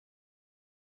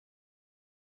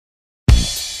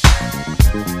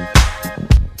Hello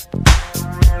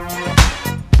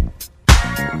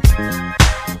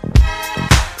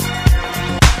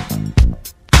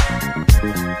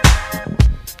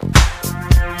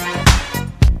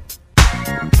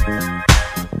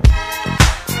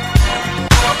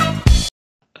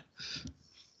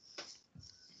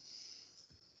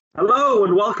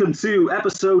and welcome to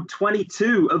episode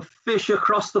 22 of Fish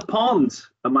Across the Pond,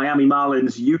 a Miami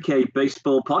Marlins UK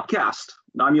baseball podcast.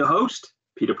 I'm your host,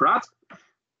 Peter Pratt,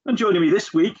 and joining me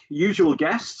this week, usual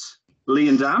guests, Lee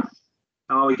and Dan.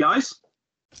 How are we, guys?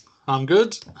 I'm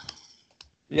good.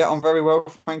 Yeah, I'm very well,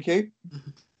 thank you.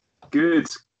 Good.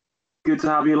 Good to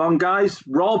have you along, guys.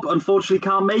 Rob, unfortunately,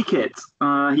 can't make it.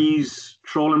 He's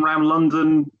trawling around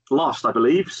London, lost, I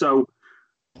believe, so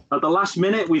at the last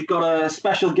minute, we've got a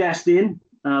special guest in,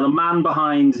 the man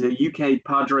behind the UK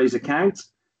Padres account.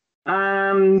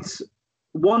 And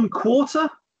 1/4,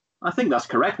 I think that's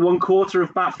correct, 1/4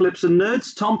 of Bat Flips and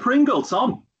Nerds, Tom Pringle.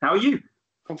 Tom, how are you?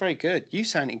 I'm very good. You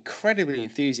sound incredibly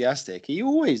enthusiastic. Are you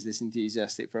always this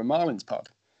enthusiastic for a Marlins pod?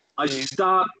 I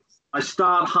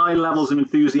start high levels of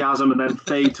enthusiasm and then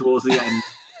fade towards the end.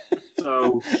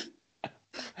 So,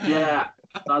 yeah.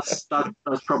 That's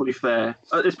probably fair.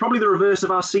 It's probably the reverse of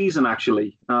our season,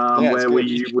 actually, where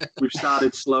we've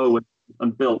started slow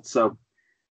and built. So,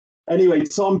 anyway,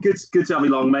 Tom, good to have you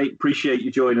along, mate. Appreciate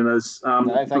you joining us.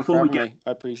 Thanks for having me.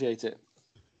 I appreciate it.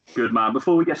 Good, man.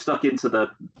 Before we get stuck into the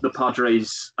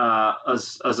Padres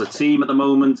as a team at the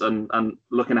moment and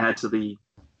looking ahead to the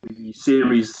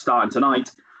series starting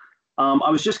tonight, I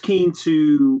was just keen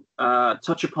to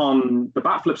touch upon the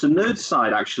Bat Flips and Nerds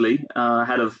side, actually,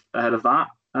 ahead of that.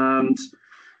 And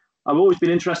I've always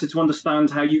been interested to understand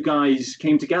how you guys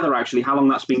came together, actually, how long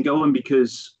that's been going,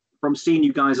 because from seeing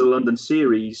you guys at the London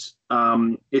series,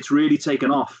 it's really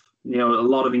taken off. You know, a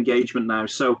lot of engagement now.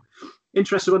 So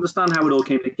interested to understand how it all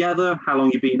came together, how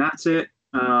long you've been at it,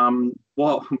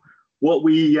 what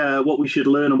we should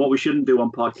learn and what we shouldn't do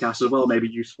on podcasts as well, maybe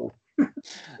useful.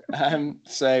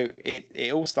 So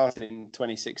it all started in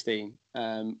 2016.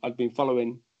 I've been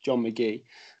following John McGee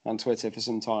on Twitter for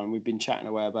some time. We've been chatting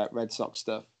away about Red Sox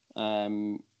stuff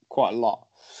quite a lot.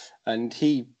 And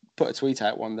he put a tweet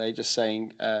out one day just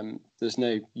saying there's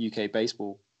no UK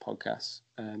baseball podcasts.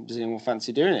 Does anyone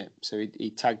fancy doing it? So he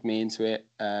tagged me into it.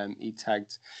 He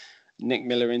tagged Nick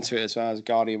Miller into it as well as a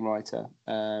Guardian writer.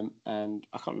 And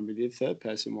I can't remember who the third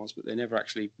person was, but they never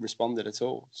actually responded at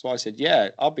all. So I said, yeah,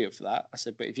 I'll be up for that. I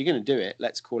said, but if you're going to do it,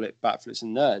 let's call it Bat Flips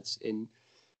and Nerds in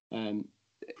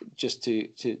just to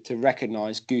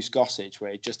recognise Goose Gossage,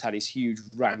 where he just had his huge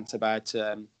rant about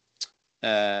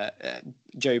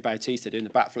Joey Bautista doing the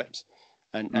bat flips.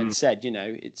 And said, you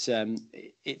know,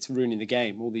 it's ruining the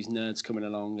game. All these nerds coming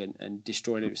along and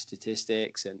destroying it with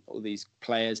statistics and all these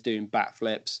players doing bat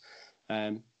flips.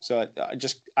 So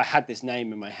I had this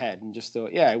name in my head and just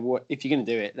thought, yeah, if you're going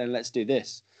to do it, then let's do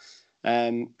this.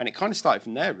 And it kind of started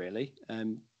from there, really.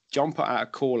 John put out a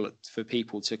call for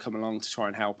people to come along to try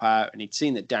and help out. And he'd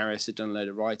seen that Darius had done a load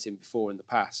of writing before in the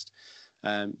past.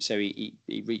 So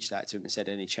he reached out to him and said,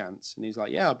 any chance? And he was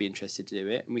like, yeah, I'll be interested to do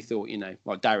it. And we thought, you know,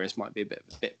 well, Darius might be a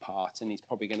bit part and he's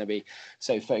probably going to be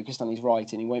so focused on his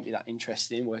writing, he won't be that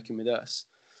interested in working with us.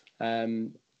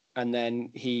 And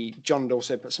then John had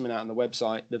also put something out on the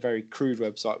website, the very crude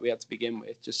website we had to begin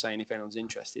with, just saying if anyone's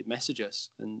interested, message us.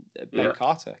 And Ben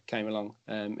Carter came along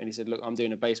and he said, look, I'm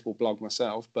doing a baseball blog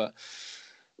myself, but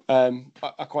I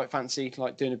quite fancy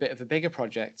like doing a bit of a bigger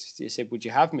project. He said, would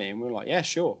you have me? And we were like, yeah,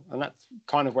 sure. And that's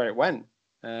kind of where it went.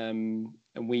 And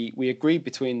we agreed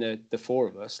between the four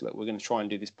of us, look, we're going to try and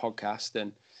do this podcast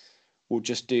and we'll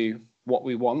just do what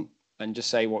we want and just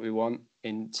say what we want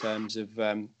in terms of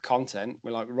content. We're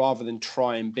like, rather than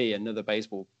try and be another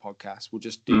baseball podcast, we'll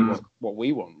just do what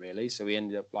we want, really. So we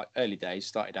ended up, like, early days,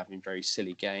 started having very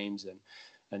silly games and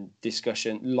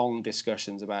long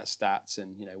discussions about stats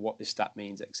and, you know, what this stat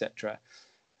means, etc.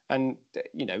 And,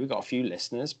 you know, we got a few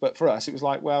listeners, but for us, it was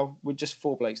like, well, we're just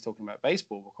four blokes talking about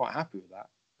baseball. We're quite happy with that.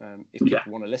 If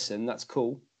people want to listen, that's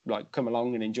cool. Like, come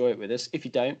along and enjoy it with us. If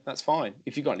you don't, that's fine.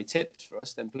 If you've got any tips for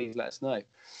us, then please let us know.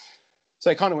 So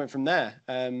it kind of went from there.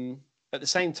 At the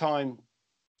same time,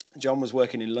 John was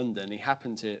working in London. He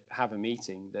happened to have a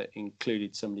meeting that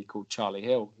included somebody called Charlie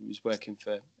Hill, who was working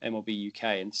for MLB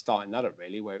UK and starting that up,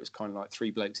 really, where it was kind of like three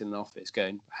blokes in an office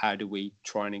going, how do we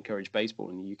try and encourage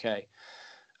baseball in the UK?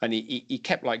 And he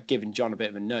kept like giving John a bit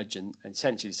of a nudge and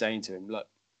essentially saying to him, look,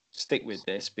 stick with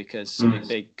this because something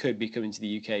big could be coming to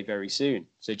the UK very soon.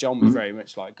 So John was very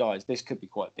much like, guys, this could be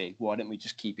quite big. Why don't we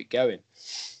just keep it going?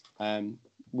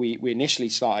 We initially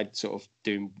started sort of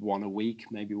doing one a week,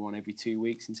 maybe one every 2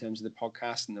 weeks in terms of the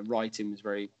podcast, and the writing was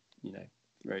very, you know,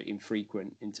 very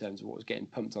infrequent in terms of what was getting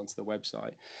pumped onto the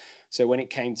website. So when it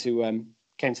came to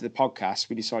the podcast,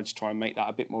 we decided to try and make that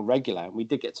a bit more regular. And we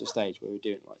did get to a stage where we were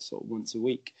doing like sort of once a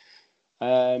week.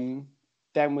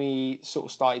 Then we sort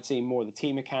of started seeing more of the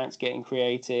team accounts getting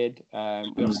created. We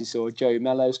obviously saw Joe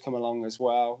Mellows come along as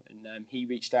well, and he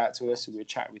reached out to us, and we were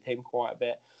chatting with him quite a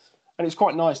bit. And it's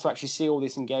quite nice to actually see all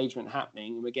this engagement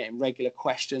happening, and we're getting regular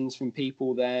questions from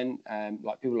people then,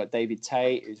 like people like David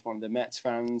Tate, who's one of the Mets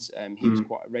fans. He was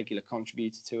quite a regular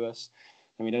contributor to us.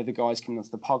 And we know the guys coming onto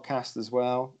the podcast as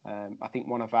well. I think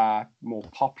one of our more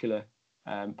popular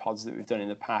pods that we've done in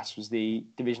the past was the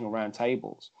divisional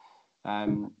roundtables.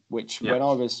 Which when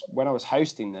I was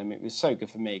hosting them, it was so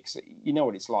good for me, because you know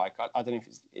what it's like. I don't know if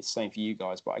it's the same for you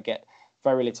guys, but I get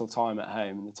very little time at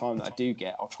home, and the time that I do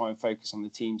get, I'll try and focus on the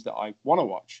teams that I want to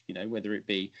watch, you know, whether it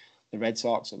be the Red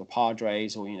Sox or the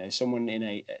Padres, or, you know, someone in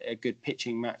a good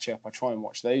pitching matchup. I try and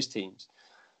watch those teams.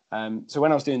 So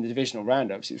when I was doing the divisional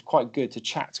roundups, it was quite good to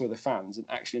chat to other fans and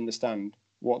actually understand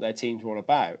what their teams were all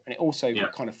about. And it also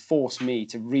kind of forced me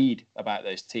to read about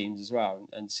those teams as well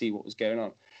and see what was going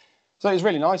on. So it was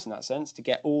really nice in that sense to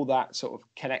get all that sort of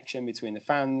connection between the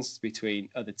fans, between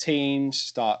other teams,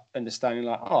 start understanding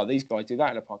like, oh, these guys do that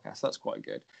in a podcast. That's quite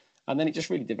good. And then it just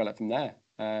really developed from there.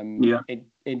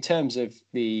 In terms of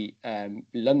the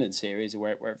London series,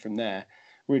 where it went from there,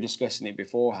 we were discussing it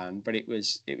beforehand, but it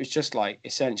was just like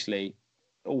essentially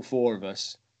all four of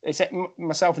us, except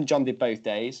myself and John did both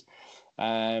days.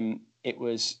 It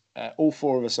was all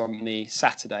four of us on the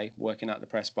Saturday working out the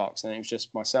press box, and it was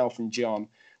just myself and John,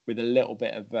 with a little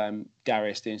bit of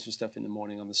Darius doing some stuff in the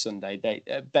morning on the Sunday.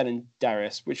 Ben and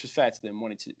Darius, which was fair to them,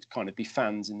 wanted to kind of be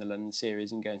fans in the London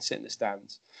series and go and sit in the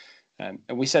stands. And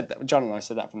we said that, John and I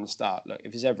said that from the start. Look,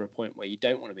 if there's ever a point where you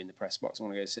don't want to be in the press box and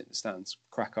want to go sit in the stands,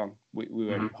 crack on. We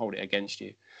won't hold it against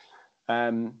you.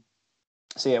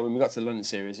 So yeah, when we got to the London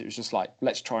series, it was just like,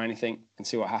 let's try anything and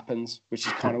see what happens, which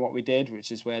is kind of what we did, which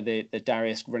is where the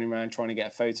Darius running around trying to get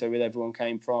a photo with everyone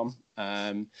came from.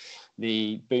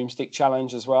 The boomstick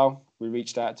challenge as well. We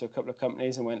reached out to a couple of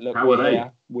companies and went, look,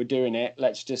 we're doing it.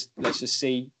 Let's just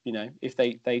see, you know, if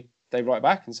they write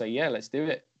back and say, yeah, let's do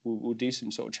it. We'll do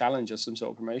some sort of challenge or some sort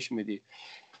of promotion with you.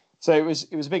 So it was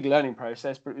a big learning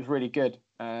process, but it was really good.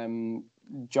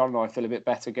 John and I feel a bit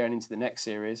better going into the next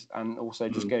series, and also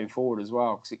just going forward as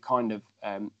well, because it kind of,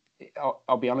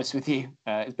 I'll be honest with you,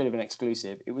 it's a bit of an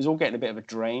exclusive. It was all getting a bit of a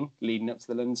drain leading up to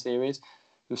the London series.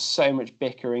 There was so much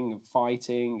bickering and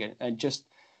fighting and just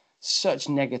such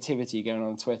negativity going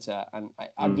on Twitter. And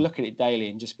I'd look at it daily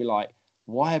and just be like,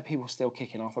 why are people still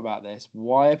kicking off about this?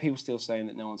 Why are people still saying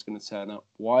that no one's going to turn up?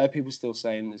 Why are people still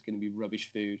saying there's going to be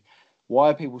rubbish food?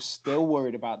 Why are people still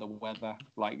worried about the weather?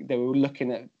 Like, they were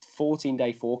looking at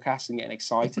 14-day forecasts and getting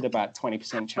excited about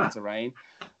 20% chance of rain.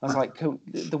 I was like,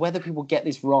 the weather people get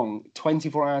this wrong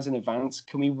 24 hours in advance.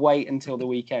 Can we wait until the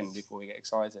weekend before we get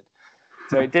excited?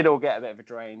 So it did all get a bit of a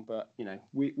drain, but, you know,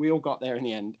 we all got there in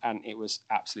the end, and it was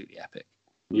absolutely epic.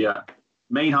 Yeah.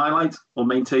 Main highlight or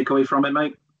main takeaway from it,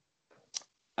 mate?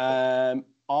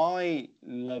 I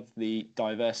love the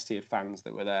diversity of fans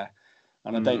that were there.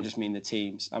 And I don't just mean the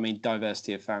teams. I mean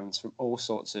diversity of fans from all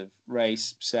sorts of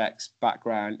race, sex,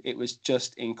 background. It was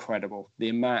just incredible, the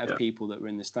amount of people that were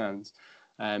in the stands.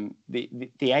 The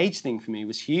age thing for me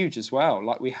was huge as well.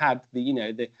 Like, we had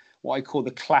the what I call the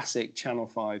classic Channel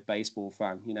 5 baseball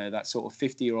fan. You know, that sort of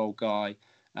 50-year-old guy.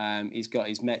 He's got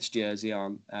his Mets jersey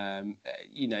on.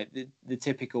 The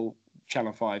typical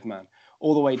Channel 5 man.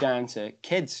 All the way down to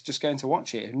kids just going to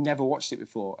watch it who never watched it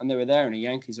before, and they were there in a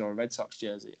Yankees or a Red Sox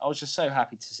jersey. I was just so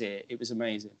happy to see it. It was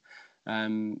amazing.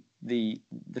 The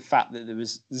fact that there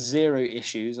was zero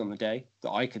issues on the day that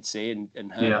I could see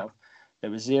and heard of. There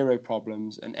were zero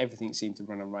problems, and everything seemed to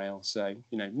run on rails. So,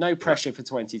 you know, no pressure for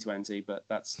 2020, but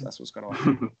that's what's going to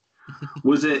happen.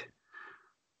 Was it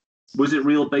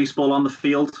real baseball on the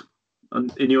field?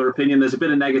 And in your opinion, there's a bit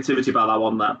of negativity about that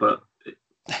one, but.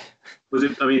 Was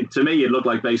it? I mean, to me, it looked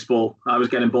like baseball. I was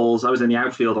getting balls. I was in the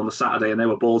outfield on the Saturday, and there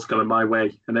were balls coming my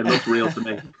way, and it looked real to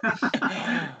me.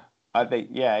 I think,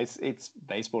 yeah, it's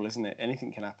baseball, isn't it?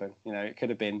 Anything can happen. You know, it could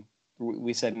have been.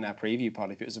 We said in our preview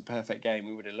pod, if it was a perfect game,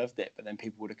 we would have loved it. But then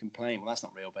people would have complained, well, that's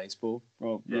not real baseball.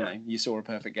 Well, you know, you saw a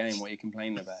perfect game. What are you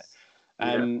complaining about?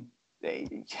 I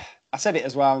said it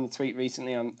as well in the tweet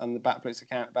recently on the Backflips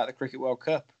account about the Cricket World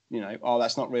Cup. You know, oh,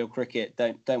 that's not real cricket.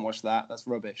 Don't watch that. That's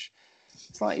rubbish.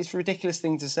 It's a ridiculous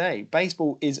thing to say.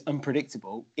 Baseball is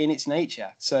unpredictable in its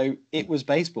nature. So it was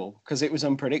baseball because it was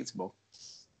unpredictable.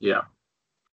 Yeah.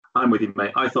 I'm with you,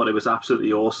 mate. I thought it was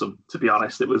absolutely awesome, to be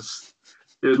honest. It was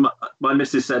my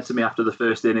missus said to me after the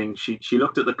first inning, she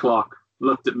looked at the clock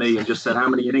looked at me and just said, "How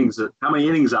many innings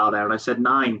are there?" And I said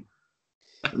 9.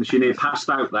 And she nearly passed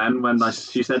out then when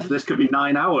she said, "This could be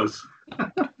 9 hours."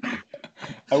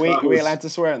 Are we allowed to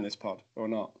swear on this pod or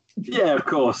not? Yeah, of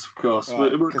course. Right,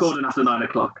 we're recording after 9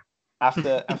 o'clock.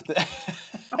 After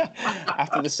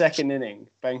the second inning,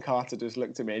 Ben Carter just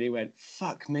looked at me and he went,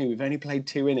 "Fuck me, we've only played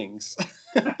 2 innings."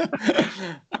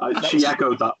 She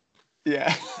echoed that.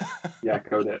 Yeah. Yeah,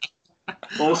 echoed it.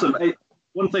 Awesome. Hey,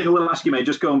 one thing I will ask you, mate,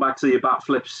 just going back to your bat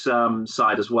flips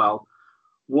side as well.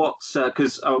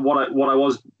 Because what I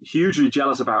was hugely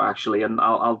jealous about, actually, and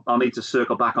I'll need to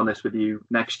circle back on this with you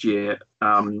next year.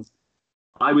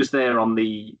 I was there on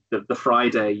the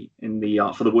Friday in the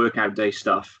for the workout day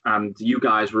stuff, and you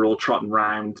guys were all trotting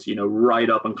around, right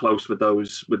up and close with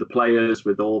the players,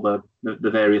 with all the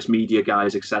various media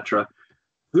guys, etc.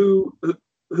 Who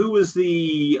was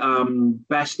the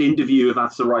best interview, if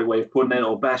that's the right way of putting it,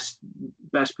 or best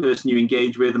person you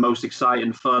engaged with, the most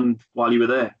exciting, fun while you were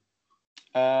there?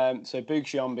 So Boog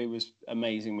Sciambi was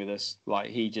amazing with us. Like,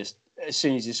 he just, as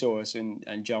soon as he saw us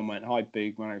and John went, "Hi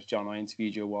Boog, my name's John, I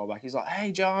interviewed you a while back." He's like,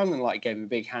 "Hey John," and like gave him a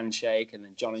big handshake, and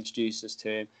then John introduced us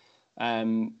to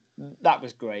him. That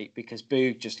was great because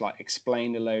Boog just like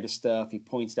explained a load of stuff. He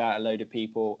pointed out a load of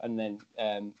people, and then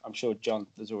I'm sure John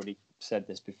has already said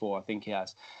this before. I think he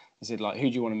has. He said, like, "Who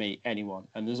do you want to meet?" Anyone.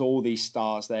 And there's all these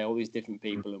stars there, all these different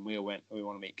people, and we all went, "We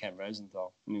want to meet Ken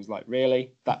Rosenthal." And he was like,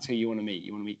 "Really? That's who you want to meet?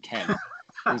 You want to meet Ken?"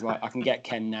 He was like, "I can get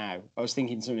Ken now." I was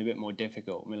thinking something a bit more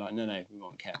difficult. And we're like, no, we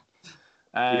want Ken.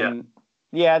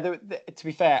 To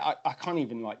be fair, I can't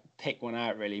even like pick one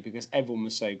out really because everyone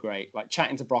was so great. Like,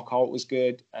 chatting to Brock Holt was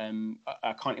good.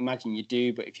 I can't imagine you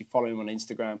do, but if you follow him on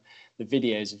Instagram, the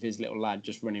videos of his little lad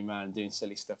just running around and doing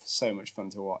silly stuff are so much fun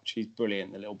to watch. He's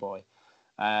brilliant, the little boy.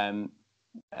 Who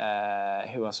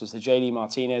else was there? JD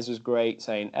Martinez was great,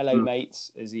 saying "Hello,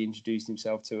 mates," as he introduced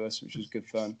himself to us, which was good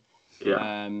fun.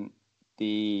 Yeah.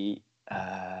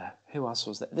 Who else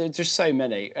was there? There were just so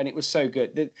many, and it was so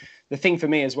good. The thing for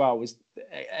me as well was,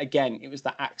 again, it was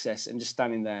that access and just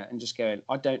standing there and just going,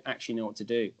 I don't actually know what to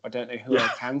do. I don't know who I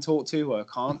can talk to, who I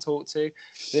can't talk to.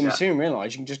 Then you soon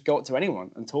realise you can just go up to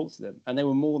anyone and talk to them, and they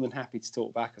were more than happy to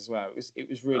talk back as well. It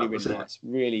was really nice,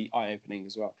 really eye opening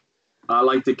as well. I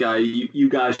liked the guy. You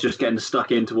guys just getting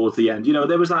stuck in towards the end.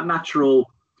 There was that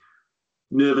natural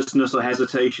nervousness or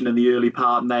hesitation in the early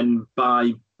part, and then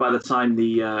by the time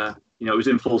it was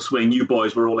in full swing, you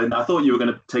boys were all in. I thought you were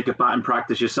going to take a batting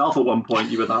practice yourself at one point.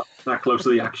 You were that close to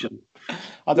the action.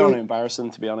 I don't want to embarrass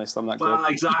them, to be honest. I'm that good.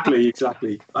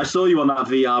 Exactly. I saw you on that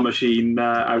VR machine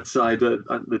outside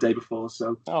the day before.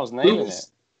 So I was nailing it.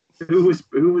 Who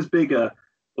was bigger,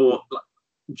 or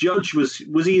Judge was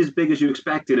he as big as you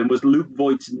expected, and was Luke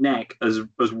Voigt's neck as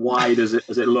wide as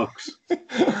it looks?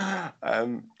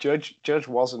 Judge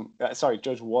wasn't.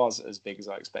 Judge was as big as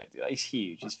I expected. He's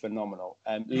huge. He's phenomenal.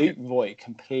 Luke Voigt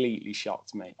completely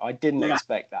shocked me. I didn't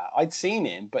expect that. I'd seen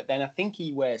him, but then I think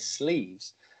he wears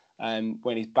sleeves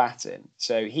when he's batting,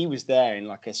 so he was there in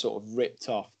like a sort of ripped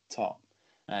off top,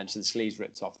 so the sleeves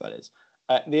ripped off. That is.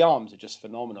 The arms are just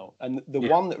phenomenal, and the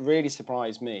one that really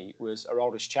surprised me was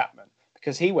Aroldis Chapman.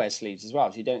 Because he wears sleeves as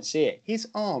well, so you don't see it. His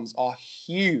arms are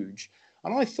huge.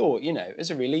 And I thought,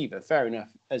 as a reliever, fair enough,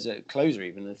 as a closer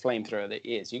even, the flamethrower that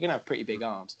he is, you're going to have pretty big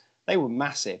arms. They were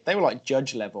massive. They were like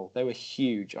Judge level. They were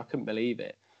huge. I couldn't believe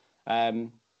it.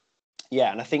 And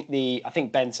I think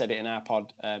Ben said it in our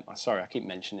pod. Sorry, I keep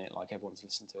mentioning it like everyone's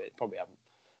listened to it. Probably haven't.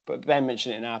 But Ben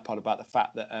mentioned it in our pod about the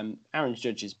fact that Aaron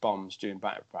Judge's bombs during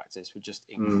batting practice were just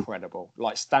incredible.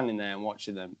 Like, standing there and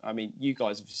watching them. I mean, you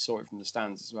guys have saw it from the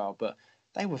stands as well, but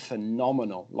they were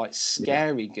phenomenal, like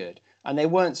scary good. And they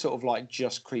weren't sort of like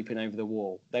just creeping over the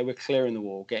wall. They were clearing the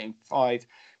wall, getting 5,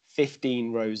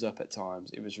 15 rows up at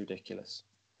times. It was ridiculous.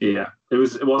 Yeah, it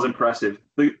was impressive.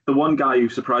 The one guy who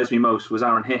surprised me most was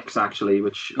Aaron Hicks, actually,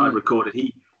 which I recorded.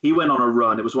 He went on a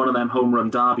run. It was one of them home run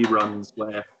derby runs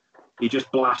where he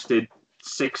just blasted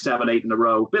 6, 7, 8 in a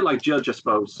row. A bit like Judge, I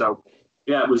suppose. So,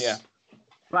 it was... Yeah.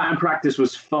 Batting practice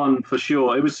was fun, for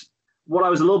sure. It was... What I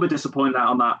was a little bit disappointed at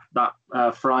on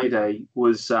that Friday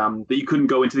was that you couldn't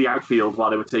go into the outfield while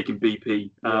they were taking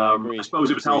BP. I suppose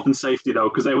it was health and safety, though,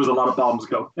 because there was a lot of bombs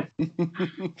going.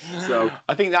 So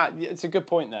I think that it's a good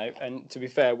point, though. And to be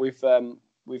fair, we've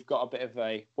got a bit of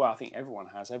a... Well, I think everyone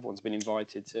has. Everyone's been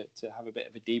invited to have a bit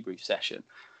of a debrief session.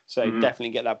 So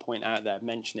definitely get that point out there,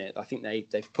 mention it. I think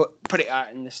they've put it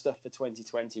out in the stuff for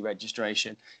 2020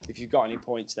 registration. If you've got any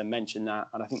points, then mention that.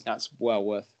 And I think that's well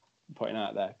worth putting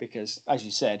out there because, as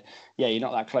you said, you're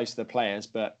not that close to the players,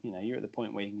 but you're at the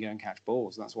point where you can go and catch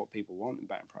balls. That's what people want in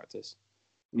batting practice.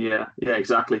 Yeah,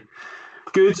 exactly.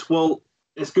 Good. Well,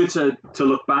 it's good to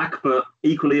look back, but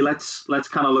equally let's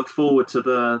kind of look forward to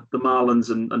the Marlins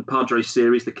and Padres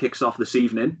series that kicks off this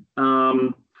evening.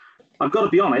 I've got to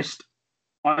be honest,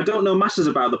 I don't know masses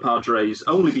about the Padres,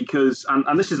 only because,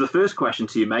 and this is the first question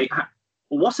to you, mate.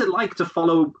 What's it like to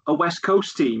follow a West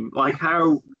Coast team? Like,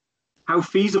 how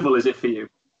feasible is it for you?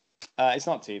 It's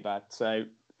not too bad. So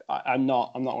I'm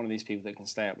not one of these people that can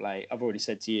stay up late. I've already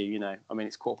said to you, I mean,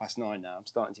 it's 9:15 now. I'm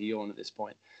starting to yawn at this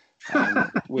point.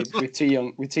 With two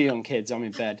young kids, I'm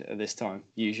in bed at this time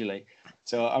usually.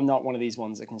 So I'm not one of these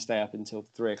ones that can stay up until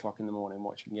 3:00 in the morning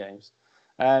watching games.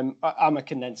 I'm a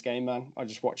condensed game man. I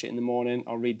just watch it in the morning.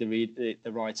 I'll read the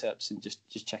write-ups and just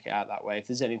check it out that way. If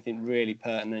there's anything really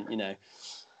pertinent,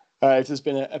 if there's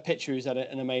been a pitcher who's had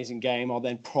an amazing game, I'll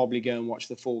then probably go and watch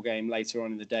the full game later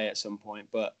on in the day at some point.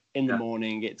 But in the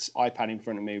morning, it's iPad in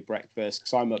front of me, breakfast,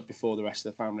 because I'm up before the rest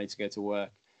of the family to go to work.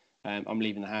 I'm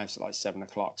leaving the house at like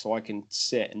 7:00, so I can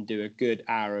sit and do a good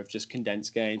hour of just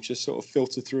condensed games, just sort of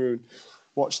filter through and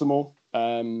watch them all.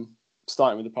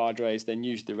 Starting with the Padres, then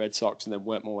usually the Red Sox, and then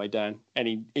work my way down.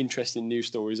 Any interesting news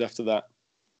stories after that?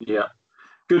 Yeah,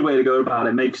 good way to go about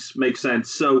it. Makes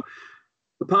sense. So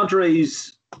the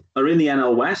Padres are in the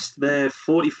NL West. They're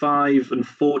 45 and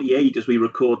 48 as we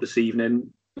record this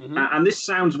evening. Mm-hmm. And this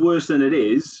sounds worse than it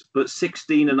is, but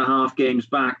 16 and a half games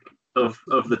back of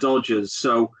the Dodgers.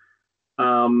 So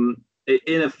in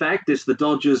effect, it's the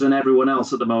Dodgers and everyone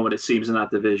else at the moment, it seems, in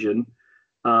that division.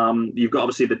 You've got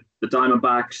obviously the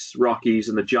Diamondbacks, Rockies,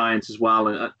 and the Giants as well.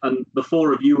 And the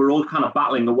four of you are all kind of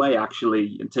battling away,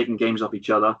 actually, and taking games off each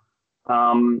other.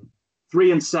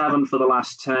 3-7 for the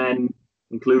last 10,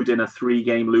 including a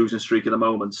 3-game losing streak at the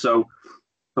moment. So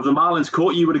have the Marlins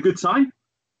caught you at a good time?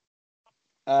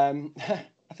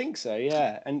 I think so,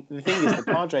 yeah. And the thing is, the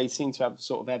Padres seem to have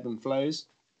sort of ebb and flows.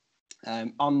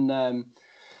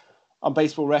 On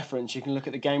Baseball Reference, you can look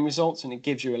at the game results and it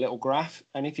gives you a little graph.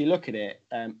 And if you look at it,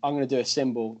 I'm going to do a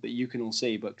symbol that you can all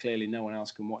see, but clearly no one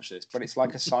else can watch this. But it's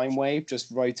like a sine wave just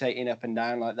rotating up and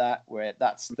down like that, where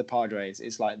that's the Padres.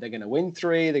 It's like they're going to win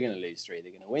 3, they're going to lose 3,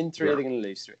 they're going to win 3, they're going to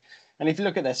lose 3. And if you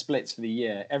look at their splits for the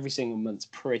year, every single month's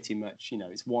pretty much,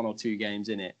 it's 1 or 2 games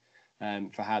in it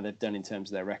for how they've done in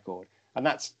terms of their record. And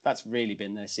that's really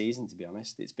been their season, to be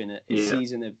honest. It's been a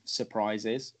season of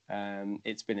surprises.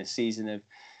 It's been a season of,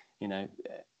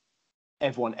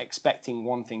 everyone expecting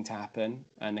one thing to happen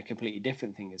and a completely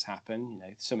different thing has happened.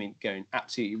 Something going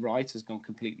absolutely right has gone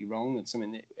completely wrong, and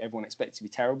something that everyone expects to be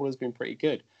terrible has been pretty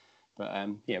good. But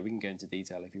we can go into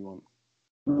detail if you want.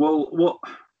 Well,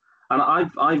 and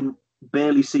I've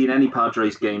barely seen any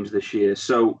Padres games this year.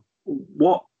 So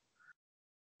what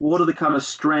are the kind of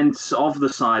strengths of the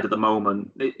side at the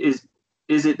moment? Is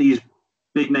it these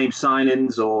big name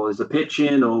signings, or is it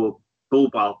pitching, or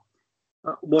bullpen?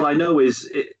 What I know is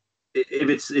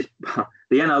the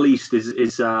NL East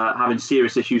is having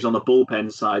serious issues on the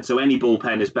bullpen side. So any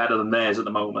bullpen is better than theirs at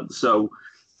the moment. So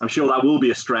I'm sure that will be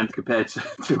a strength compared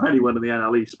to anyone in the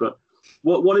NL East. But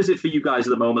what is it for you guys at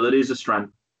the moment that is a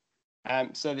strength?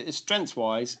 So the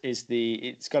strengths-wise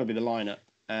it's got to be the lineup.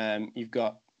 You've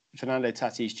got Fernando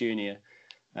Tatis Jr.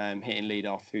 Hitting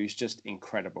leadoff, who's just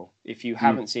incredible. If you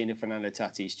haven't seen a Fernando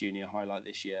Tatis Jr. highlight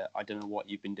this year, I don't know what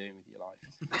you've been doing with your life.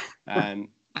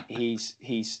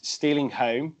 He's stealing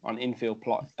home on infield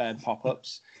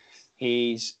pop-ups.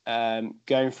 He's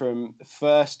going from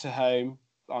first to home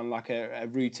on like a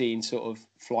routine sort of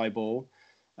fly ball.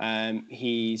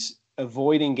 He's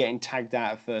avoiding getting tagged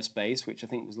out of first base, which I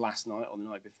think was last night or the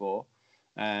night before,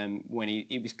 when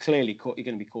he was clearly going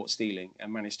to be caught stealing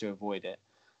and managed to avoid it.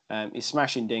 He's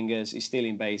smashing dingers, he's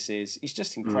stealing bases. He's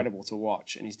just incredible to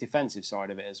watch, and his defensive side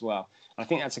of it as well. I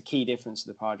think that's a key difference to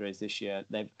the Padres this year.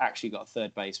 They've actually got a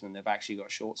third baseman. They've actually got a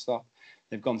shortstop.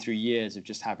 They've gone through years of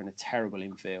just having a terrible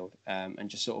infield and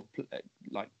just sort of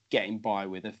like getting by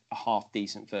with a half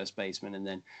decent first baseman, and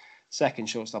then second,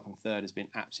 shortstop, and third has been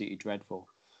absolutely dreadful.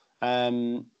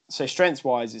 So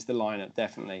strengths-wise, is the lineup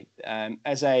definitely.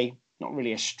 As not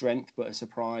really a strength, but a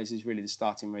surprise is really the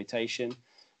starting rotation.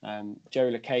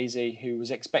 Joey Lucchesi, who was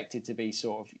expected to be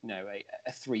sort of, a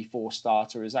 3-4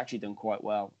 starter, has actually done quite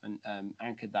well and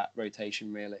anchored that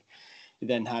rotation really. You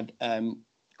then had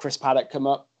Chris Paddock come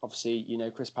up. Obviously,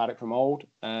 Chris Paddock from old.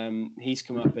 He's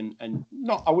come up and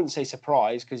not, I wouldn't say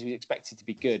surprised, because he was expected to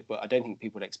be good, but I don't think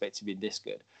people would expect to be this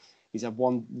good. He's had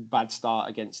one bad start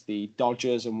against the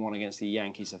Dodgers and one against the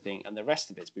Yankees, I think, and the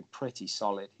rest of it's been pretty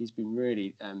solid. He's been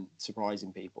really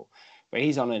surprising people. But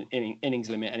he's on an innings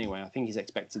limit anyway. I think he's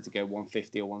expected to go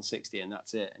 150 or 160, and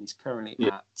that's it. And he's currently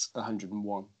at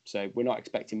 101. So we're not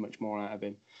expecting much more out of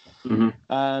him.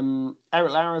 Mm-hmm.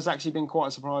 Eric Lauer has actually been quite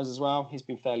a surprise as well. He's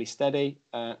been fairly steady.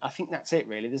 I think that's it,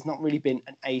 really. There's not really been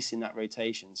an ace in that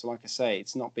rotation. So like I say,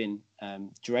 it's not been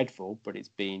dreadful, but it's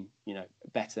been,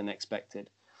 better than expected.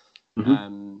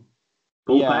 Mm-hmm.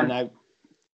 Bullpen. Yeah, now,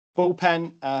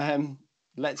 bullpen.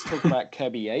 Let's talk about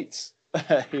Kirby Yates.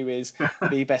 Who is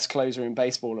the best closer in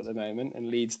baseball at the moment and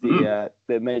leads the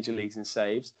major leagues in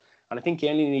saves. And I think he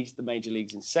only leads the major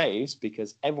leagues in saves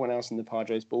because everyone else in the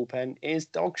Padres bullpen is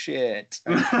dog shit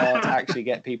and can't actually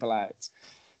get people out.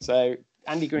 So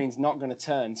Andy Green's not going to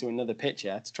turn to another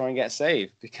pitcher to try and get a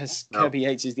save because Kirby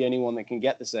Yates is the only one that can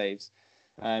get the saves.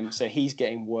 So he's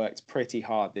getting worked pretty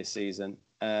hard this season.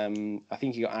 I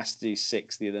think he got asked to do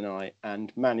 6 the other night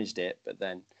and managed it, but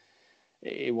then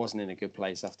it wasn't in a good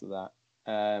place after that.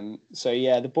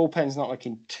 The bullpen's not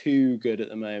looking too good at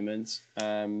the moment.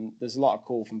 There's a lot of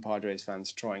call from Padres fans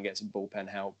to try and get some bullpen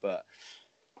help, but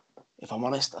if I'm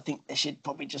honest, I think they should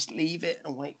probably just leave it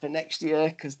and wait for next year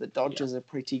because the Dodgers are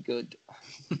pretty good.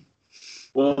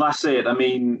 Well, that's it. I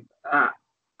mean,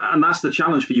 and that's the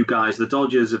challenge for you guys. The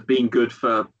Dodgers have been good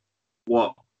for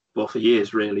for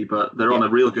years really, but they're on a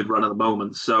real good run at the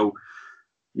moment. So,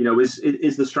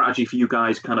 is the strategy for you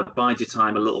guys kind of bide your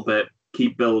time a little bit,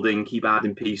 keep building, keep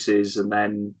adding pieces, and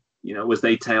then, as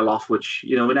they tail off, which,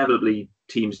 inevitably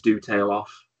teams do tail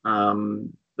off,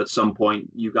 at some point,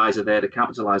 you guys are there to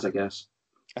capitalize, I guess.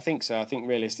 I think so. I think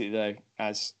realistically, though,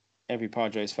 as every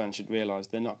Padres fan should realise,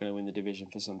 they're not going to win the division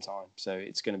for some time. So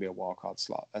it's going to be a wildcard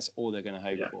slot. That's all they're going to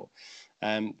hope for.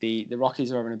 The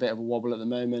Rockies are having a bit of a wobble at the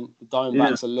moment. The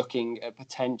Diamondbacks are looking at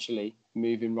potentially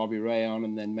moving Robbie Ray on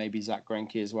and then maybe Zach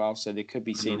Greinke as well. So they could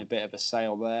be seeing a bit of a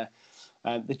sale there.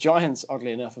 The Giants,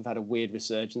 oddly enough, have had a weird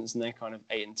resurgence and they're kind of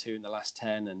 8-2 in the last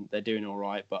 10 and they're doing all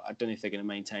right, but I don't know if they're going to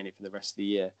maintain it for the rest of the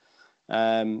year.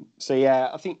 I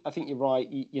think you're right.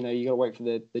 You got to wait for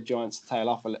the Giants to tail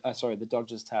off. The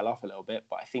Dodgers to tail off a little bit.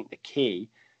 But I think the key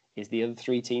is the other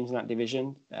 3 teams in that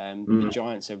division. The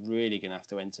Giants are really going to have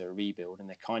to enter a rebuild, and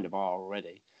they kind of are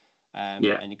already. And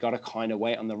you've got to kind of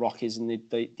wait on the Rockies and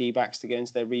the D-backs to go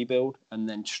into their rebuild, and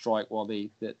then strike while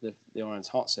the iron's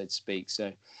hot, so to speak.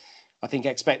 So I think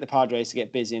expect the Padres to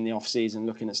get busy in the off-season,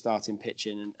 looking at starting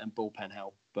pitching and bullpen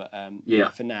help. But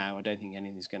for now, I don't think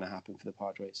anything's going to happen for the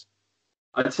Padres.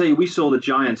 I'd say we saw the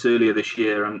Giants earlier this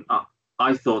year, and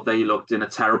I thought they looked in a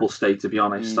terrible state, to be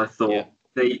honest. I thought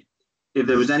if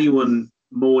there was anyone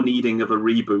more needing of a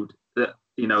reboot, that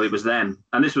it was them.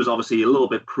 And this was obviously a little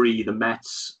bit pre the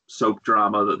Mets soap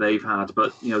drama that they've had.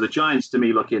 But the Giants, to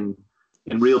me, look in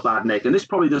real bad nick. And this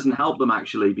probably doesn't help them,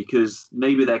 actually, because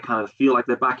maybe they kind of feel like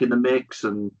they're back in the mix,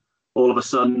 and all of a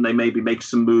sudden they maybe make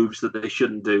some moves that they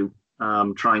shouldn't do,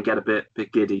 try and get a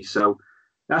bit giddy. So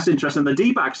that's interesting. The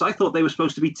D-backs, I thought they were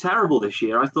supposed to be terrible this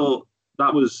year. I thought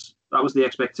that was the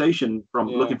expectation from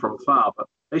looking from afar, but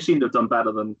they seem to have done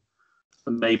better than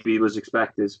maybe was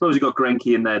expected. Suppose you got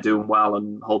Greinke in there doing well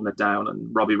and holding it down,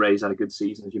 and Robbie Ray's had a good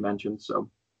season, as you mentioned. So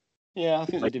I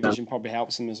think the division probably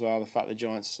helps them as well. The fact the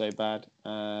Giants are so bad.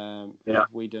 What have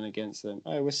we done against them?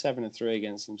 Oh, we're 7-3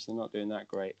 against them, so they're not doing that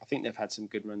great. I think they've had some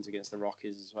good runs against the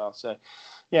Rockies as well. So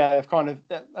they've kind of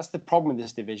that's the problem with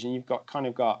this division. You've got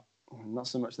not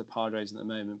so much the Padres at the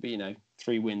moment, but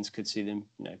 3 wins could see them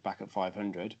back at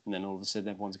 500, and then all of a sudden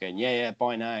everyone's going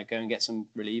buy now, go and get some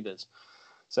relievers.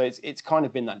 So it's kind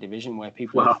of been that division where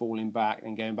people are falling back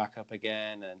and going back up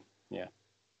again, and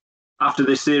after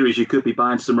this series you could be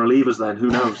buying some relievers then. Who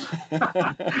knows?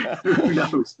 Who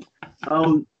knows?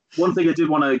 One thing I did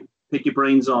want to pick your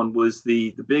brains on was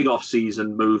the big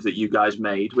off-season move that you guys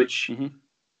made, which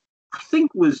I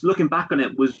think was, looking back on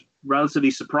it, was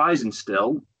relatively surprising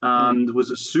still, and was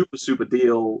a super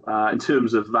deal in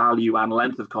terms of value and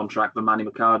length of contract for Manny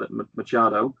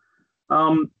Machado.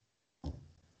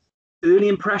 Any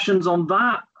impressions on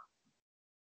that?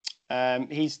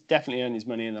 He's definitely earned his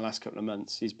money in the last couple of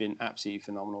months. He's been absolutely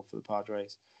phenomenal for the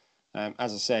Padres.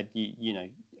 As I said,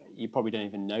 you probably don't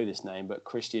even know this name, but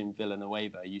Christian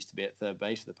Villanueva used to be at third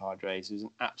base for the Padres. He was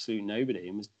an absolute nobody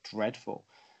and was dreadful.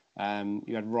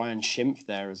 You had Ryan Schimpf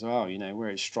there as well, where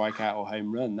it's strikeout or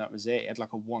home run. That was it. He had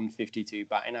like a 152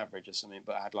 batting average or something,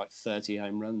 but had like 30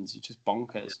 home runs. He's just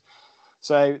bonkers.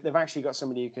 So they've actually got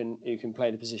somebody who can play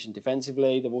the position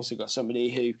defensively. They've also got somebody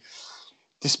who,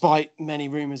 despite many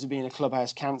rumours of being a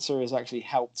clubhouse cancer, has actually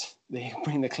helped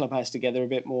bring the clubhouse together a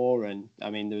bit more. And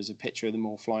I mean, there was a picture of them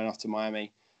all flying off to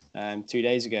Miami 2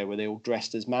 days ago where they all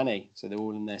dressed as Manny. So they're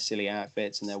all in their silly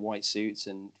outfits and their white suits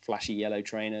and flashy yellow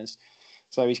trainers.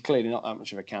 So he's clearly not that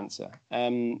much of a cancer.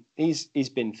 He's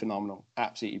been phenomenal,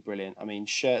 absolutely brilliant. I mean,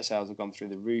 shirt sales have gone through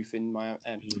the roof in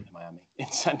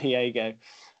in San Diego.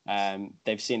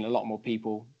 They've seen a lot more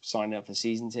people signing up for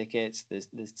season tickets. There's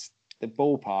the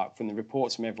ballpark, from the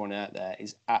reports from everyone out there,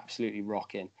 is absolutely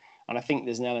rocking. And I think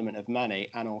there's an element of Manny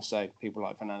and also people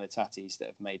like Fernando Tatis that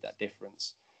have made that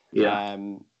difference. Yeah.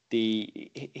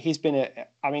 He's been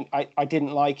I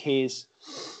didn't like his.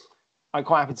 I'm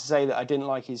quite happy to say that I didn't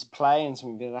like his play and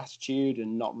some of his attitude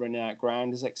and not running out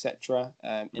grounders, etc.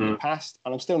 In the past,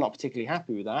 and I'm still not particularly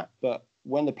happy with that. But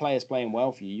when the player's playing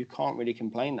well for you, you can't really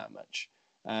complain that much.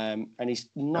 And he's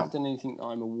not done anything that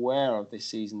I'm aware of this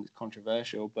season that's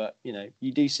controversial. But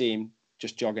you do see him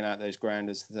just jogging out those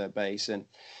grounders to third base, and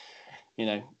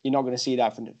you're not going to see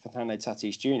that for Fernando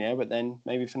Tatis Jr. But then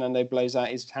maybe Fernando blows out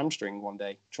his hamstring one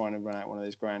day trying to run out one of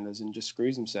those grounders and just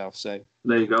screws himself. So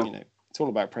there you go. It's all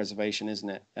about preservation, isn't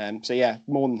it? So yeah,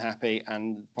 more than happy,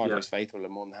 and Padres faithful are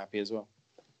more than happy as well.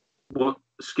 What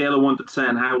scale of 1 to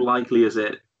 10? How likely is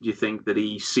it, do you think, that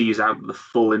he sees out the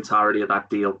full entirety of that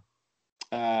deal?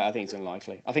 I think it's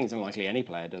unlikely. I think it's unlikely any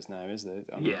player does now, is there?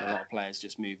 A lot of players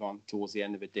just move on towards the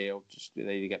end of a deal. Just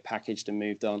they either get packaged and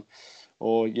moved on,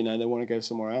 or they want to go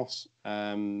somewhere else.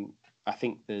 I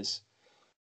think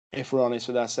if we're honest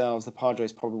with ourselves, the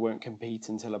Padres probably won't compete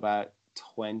until about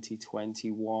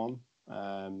 2021.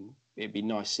 It'd be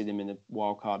nice to see them in the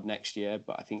wild card next year,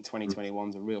 but I think 2021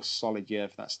 is a real solid year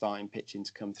for that starting pitching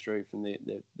to come through from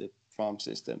the farm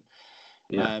system.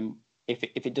 Yeah.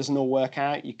 If it doesn't all work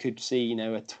out, you could see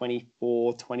a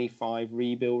 24-25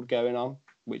 rebuild going on,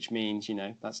 which means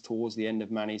that's towards the end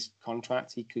of Manny's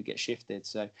contract. He could get shifted,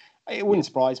 so it wouldn't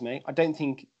surprise me. I don't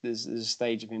think there's a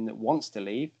stage of him that wants to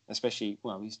leave, especially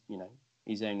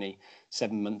he's only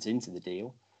 7 months into the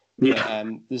deal. Yeah.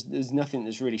 But, there's nothing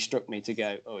that's really struck me to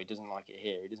go, he doesn't like it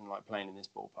here. He doesn't like playing in this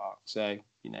ballpark. So,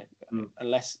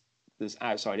 unless there's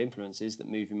outside influences that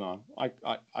move him on,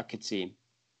 I could see him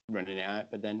running it out,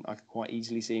 but then I could quite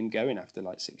easily see him going after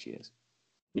like 6 years.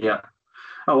 Yeah.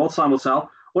 Oh, well, time will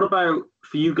tell. What about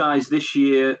for you guys this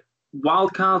year?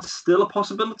 Wildcard's still a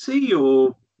possibility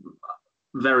or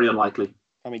very unlikely?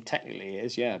 I mean, technically it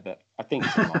is, yeah, but I think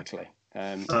it's unlikely.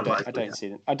 I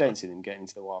don't see them getting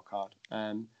into the wild card.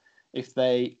 I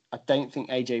don't think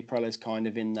AJ Preller's kind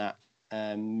of in that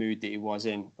mood that he was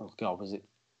in. Oh God, was it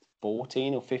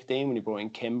 14 or 15 when he brought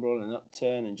in Kimbrel and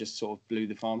Upton and just sort of blew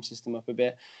the farm system up a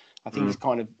bit? I think he's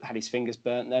kind of had his fingers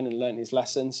burnt then and learned his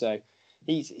lesson. So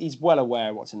he's well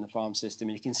aware of what's in the farm system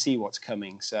and you can see what's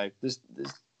coming. So there's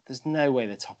no way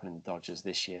they're topping the Dodgers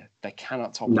this year. They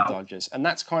cannot top the Dodgers, and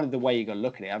that's kind of the way you got to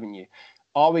look at it, haven't you?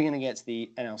 Are we going to get to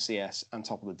the NLCS and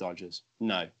top of the Dodgers?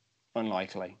 No,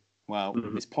 unlikely. Well,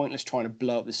 it's pointless trying to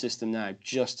blow up the system now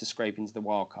just to scrape into the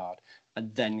wild card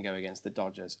and then go against the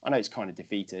Dodgers. I know it's kind of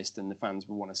defeatist and the fans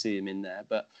will want to see him in there,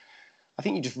 but I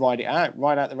think you just ride out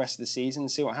the rest of the season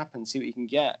and see what happens, see what you can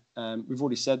get. We've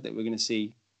already said that we're going to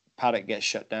see Paddock get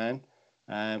shut down.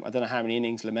 I don't know how many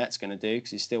innings Lamette's going to do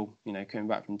because he's still, coming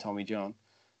back from Tommy John.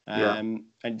 And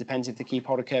it depends if they keep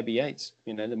hold of Kirby Yates.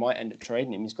 They might end up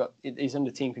trading him. He's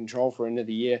under team control for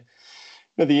another year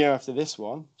after this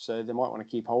one. So they might want to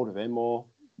keep hold of him, or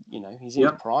he's in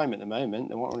his prime at the moment.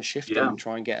 They might want to shift him and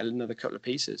try and get another couple of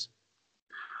pieces.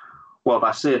 Well,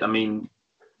 that's it. I mean,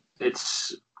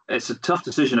 it's a tough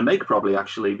decision to make probably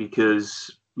actually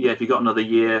because if you got another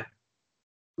year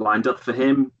lined up for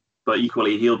him, but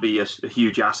equally he'll be a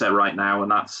huge asset right now,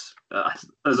 and that's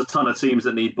there's a ton of teams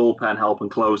that need bullpen help and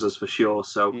closers for sure.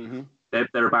 So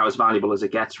they're about as valuable as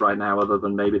it gets right now, other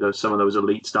than maybe some of those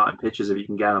elite starting pitchers if you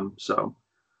can get them. So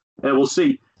we'll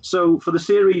see. So for the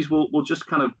series, we'll just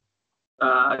kind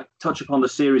of touch upon the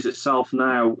series itself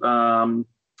now. Allen's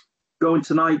going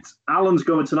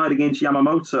tonight against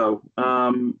Yamamoto.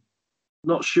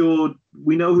 Not sure.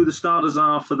 We know who the starters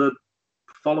are for the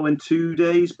following 2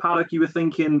 days. Paddock, you were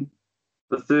thinking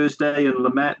the Thursday, and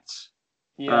Lamet.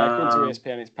 Yeah, according to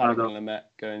ESPN, it's Paddock and Lamet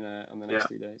going on the next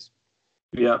 2 days.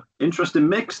 Yeah, interesting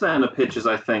mix then of pitchers,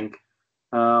 I think.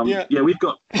 We've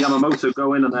got Yamamoto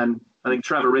going, and then I think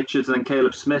Trevor Richards and then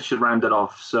Caleb Smith should round it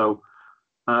off. So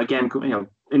again,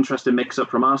 interesting mix-up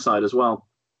from our side as well.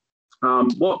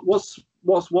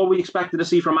 What we expected to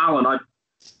see from Allen?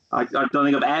 I don't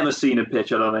think I've ever seen him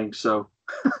pitch. I don't think so.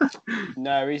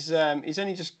 No, he's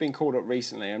only just been called up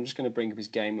recently. I'm just going to bring up his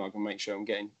game log and make sure I'm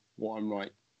getting what I'm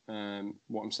right.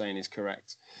 What I'm saying is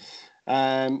correct.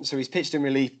 So he's pitched in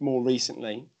relief more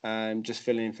recently, just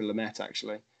filling in for Lamet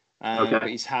actually. But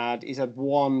he's had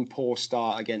one poor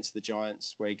start against the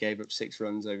Giants where he gave up 6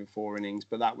 runs over 4 innings.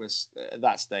 But that was at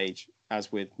that stage,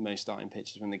 as with most starting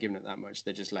pitchers, when they're giving it that much,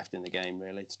 they're just left in the game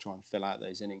really to try and fill out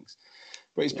those innings.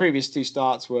 But his previous 2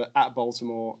 starts were at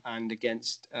Baltimore and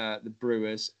against the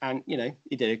Brewers, and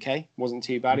he did okay. Wasn't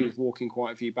too bad. He was walking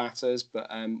quite a few batters, but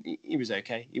he was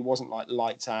okay. He wasn't like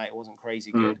lights out. It wasn't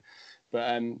crazy good,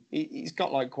 but he's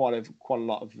got like quite a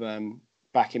lot of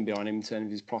backing behind him in terms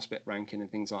of his prospect ranking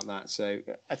and things like that. So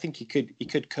I think he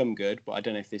could come good, but I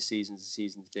don't know if this season's the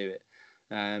season to do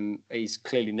it. He's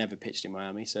clearly never pitched in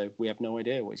Miami, so we have no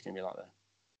idea what he's going to be like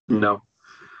there.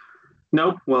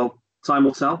 No. Well, time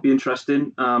will tell. Be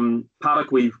interesting.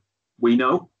 Paddock, we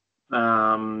know.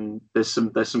 There's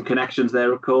some connections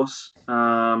there, of course.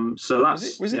 So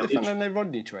that's was it the Fernando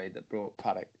Rodney trade that brought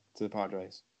Paddock to the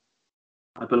Padres?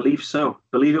 I believe so.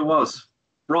 Believe it was.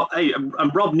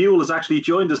 And Rob Newell has actually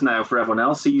joined us now. For everyone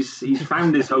else, he's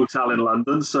found his hotel in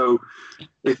London. So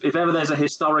if ever there's a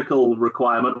historical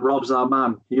requirement, Rob's our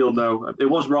man. He'll know. It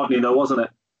was Rodney, though, wasn't it?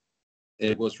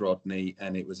 It was Rodney,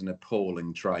 and it was an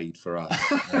appalling trade for us,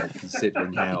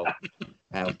 considering how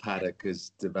Paddock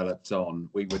has developed on.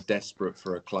 We were desperate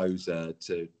for a closer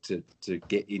to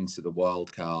get into the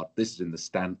wild card. This is in the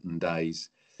Stanton days.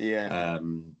 Yeah.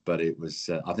 But it was.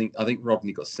 I think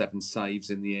Rodney got 7 saves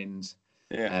in the end.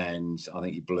 Yeah. And I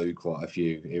think he blew quite a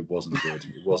few. It wasn't good.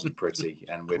 It wasn't pretty,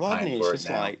 and we're Rodney paying for is it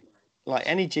now. Like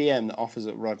any GM that offers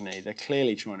up Rodney, they're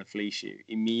clearly trying to fleece you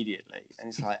immediately. And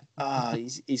it's like,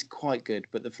 he's quite good,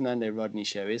 but the Fernando Rodney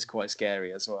show is quite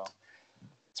scary as well. I'm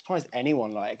surprised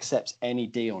anyone accepts any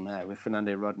deal now with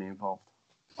Fernando Rodney involved.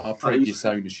 Our previous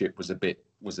ownership was a bit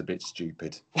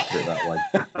stupid, put it that way.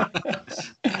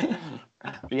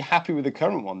 Are you happy with the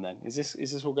current one then? Is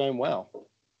this all going well?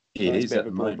 It is a bit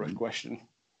of a broad question.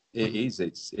 It is.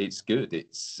 It's good.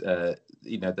 It's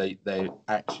they're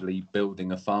actually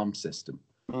building a farm system,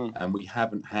 and we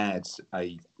haven't had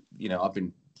I've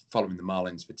been following the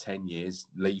Marlins for 10 years,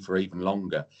 Lee for even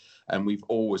longer, and we've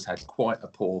always had quite a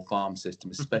poor farm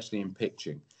system, especially in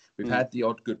pitching. We've had the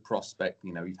odd good prospect.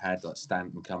 We've had like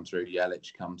Stanton come through,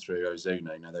 Yelich come through,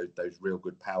 Ozuna. Those real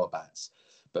good power bats.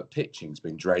 But pitching's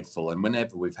been dreadful, and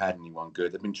whenever we've had anyone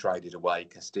good, they've been traded away.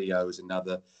 Castillo is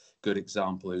another good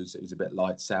example who's a bit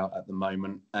lights out at the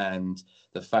moment, and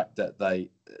the fact that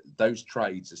those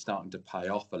trades are starting to pay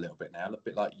off a little bit now, a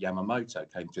bit like Yamamoto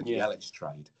came through the Yelich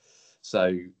trade.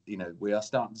 So we are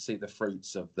starting to see the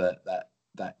fruits of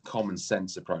that common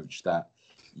sense approach that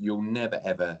you'll never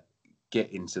ever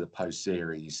get into the post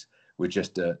series with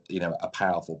just a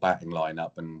powerful batting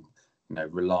lineup and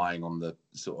relying on the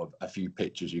sort of a few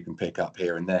pitches you can pick up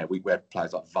here and there. We have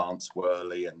players like Vance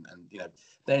Worley and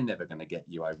they're never going to get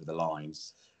you over the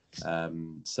lines.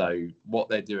 So what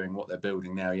they're doing, what they're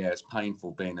building now, it's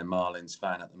painful being a Marlins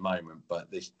fan at the moment, but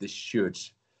this should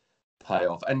pay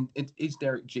off. And is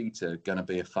Derek Jeter going to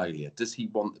be a failure? Does he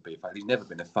want to be a failure? He's never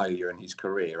been a failure in his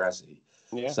career, has he?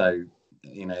 Yeah. So,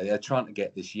 they're trying to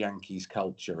get this Yankees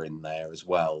culture in there as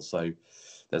well. So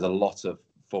there's a lot of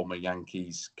former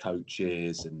Yankees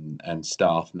coaches and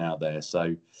staff now there.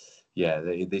 So,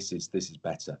 this is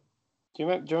better. Do you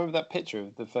remember that picture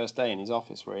of the first day in his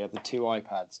office where he had the 2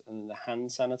 iPads and the hand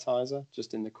sanitizer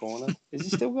just in the corner? Has he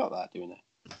still got that, doing it?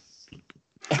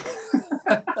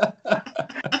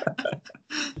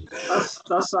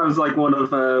 That sounds like one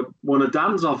of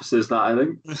Dan's offices. That I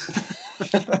think.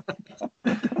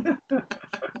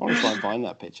 I want to try and find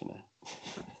that picture now.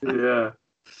 Yeah,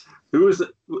 who was it?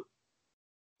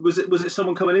 Was it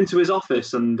someone coming into his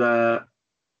office and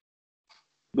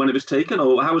when it was taken,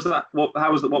 or how was that? What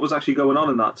was actually going on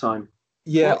in that time?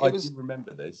 Yeah, I do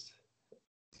remember this.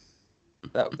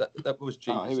 That was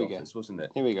Jeter's office, wasn't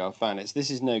it? Here we go. I found it. This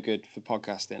is no good for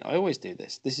podcasting. I always do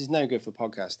this. This is no good for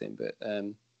podcasting, but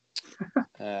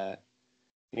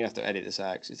you have to edit this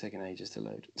out because it's taking ages to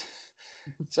load.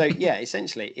 So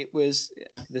essentially,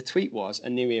 the tweet was "A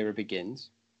new era begins,"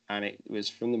 and it was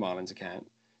from the Marlins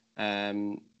account.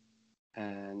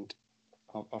 And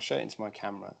I'll show it into my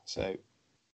camera. So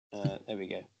there we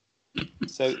go.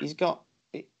 So it's got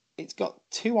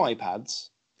 2 iPads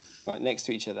next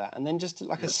to each other, and then just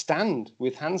like a stand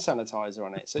with hand sanitizer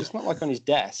on it. So it's not like on his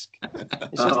desk.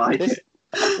 It's just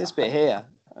this bit here.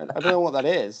 I don't know what that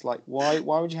is. Like, why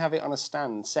would you have it on a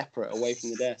stand separate away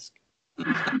from the desk?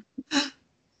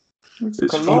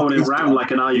 It's following him around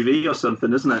like an IV or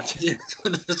something, isn't it? Yeah,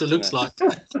 that's what it looks like.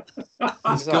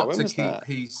 He's got to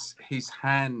keep his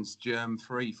hands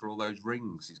germ-free for all those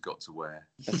rings he's got to wear.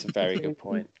 That's a very good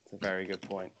point. Very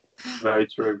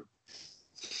true.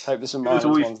 Hope there's some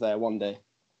Marlins ones there one day.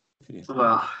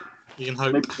 Well, You can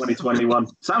hope. Maybe 2021.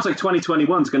 Sounds like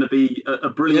 2021 is going to be a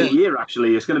brilliant year,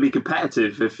 actually. It's going to be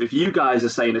competitive. If you guys are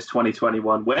saying it's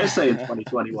 2021, we're saying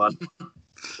 2021.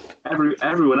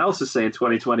 Everyone else is saying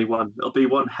 2021. It'll be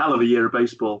one hell of a year of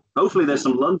baseball. Hopefully there's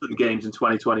some London games in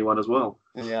 2021 as well.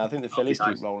 Yeah, I think the Phillies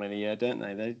keep rolling a year, don't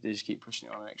they? They just keep pushing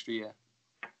it on an extra year.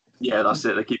 Yeah, that's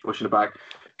it. They keep pushing it back.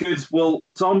 Good. Well,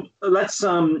 Tom, let's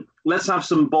have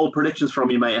some bold predictions from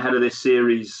you, mate, ahead of this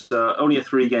series. Only a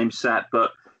 3-game set,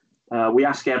 but we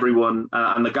ask everyone,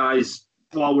 and the guys,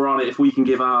 while we're on it, if we can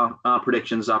give our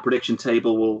predictions, our prediction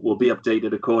table will be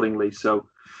updated accordingly. So,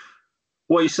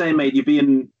 what are you saying, mate? Are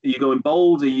you going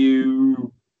bold? Are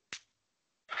you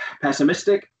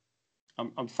pessimistic?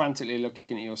 I'm frantically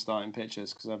looking at your starting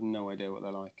pitchers because I have no idea what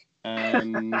they're like.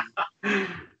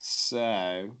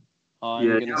 So I'm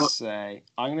going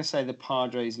to say the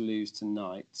Padres lose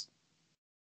tonight.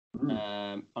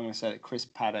 I'm going to say that Chris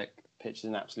Paddock pitches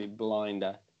an absolute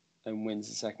blinder and wins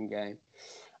the second game.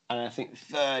 And I think the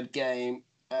third game,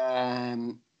 I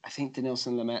think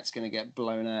Dinelson Lamet's going to get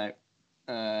blown out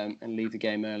and leave the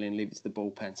game early and leave it to the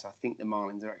bullpen. So I think the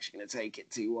Marlins are actually going to take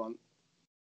it 2-1.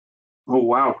 Oh,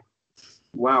 wow.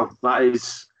 Wow. That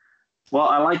is... Well,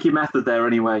 I like your method there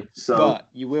anyway. So, but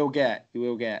you will get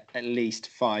at least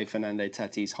 5 Fernando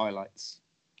Tatis highlights.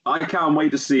 I can't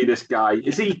wait to see this guy.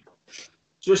 Is he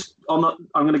just on the...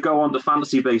 I'm going to go on to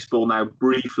fantasy baseball now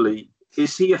briefly.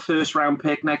 Is he a first-round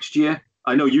pick next year?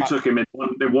 I know you took him in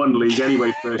one league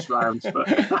anyway, first round. But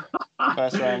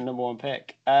first round, number 1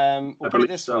 pick. We'll put it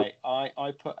this way.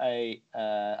 I put I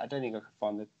don't think I can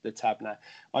find the tab now.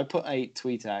 I put a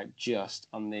tweet out just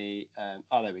on the...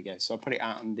 there we go. So I put it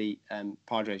out on the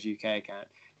Padres UK account.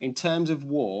 In terms of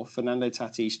WAR, Fernando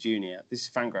Tatis Jr., this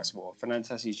is Fangraphs WAR, Fernando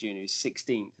Tatis Jr. is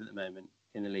 16th at the moment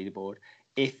in the leaderboard.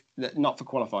 If not for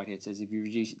qualified hitters, if you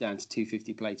reduce it down to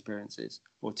 250 plate appearances,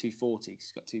 or 240, because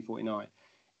he's got 249,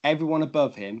 everyone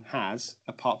above him has,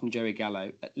 apart from Joey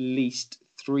Gallo, at least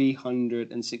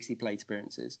 360 plate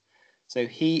appearances. So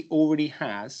he already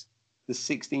has the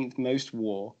 16th most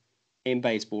WAR in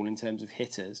baseball in terms of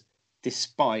hitters,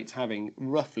 despite having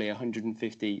roughly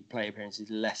 150 plate appearances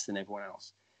less than everyone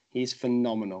else. He's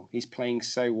phenomenal. He's playing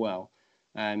so well.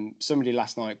 Somebody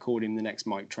last night called him the next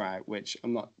Mike Trout, which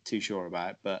I'm not too sure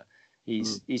about, but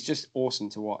he's just awesome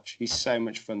to watch. He's so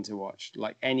much fun to watch.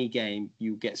 Like any game,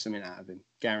 you get something out of him.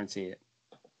 Guarantee it.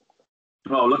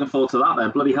 Well, looking forward to that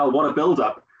then. Bloody hell, what a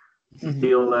build-up.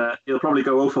 He'll probably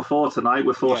go 0 for 4 tonight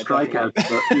with 4 strikeouts,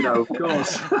 but of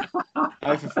course.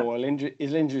 0 for 4.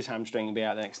 He'll injure his hamstring and be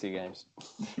out the next 2 games.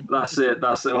 That's it.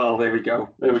 Well, there we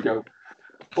go.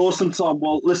 Awesome, Tom.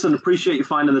 Well, listen, appreciate you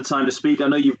finding the time to speak. I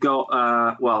know you've got,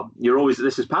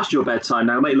 this is past your bedtime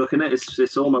now, mate. Looking at it,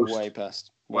 it's almost... Way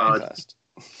past.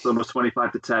 It's almost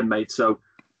 25 to 10, mate. So,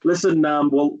 listen,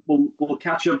 we'll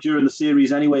catch up during the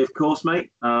series anyway, of course,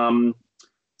 mate.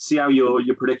 See how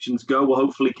your predictions go. We'll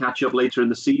hopefully catch up later in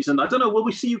the season. I don't know, will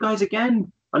we see you guys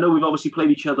again? I know we've obviously played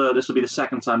each other. This will be the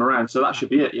second time around, so that should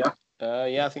be it, yeah?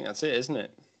 Yeah, I think that's it, isn't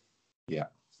it? Yeah.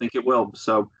 I think it will.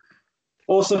 So,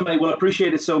 awesome, mate. Well,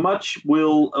 appreciate it so much.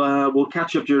 We'll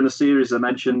catch up during the series, as I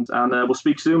mentioned, and we'll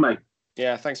speak soon, mate.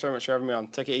 Yeah, thanks very much for having me on.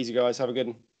 Take it easy, guys. Have a good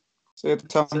one. See you,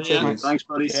 Tom. Thanks,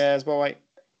 buddy. Cheers, bye.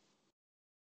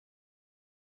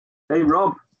 Hey,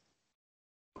 Rob.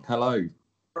 Hello.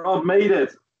 Rob made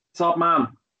it. Top man.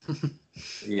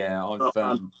 Yeah, I've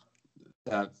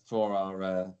for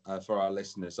our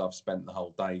listeners, I've spent the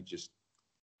whole day just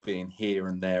being here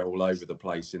and there all over the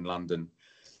place in London,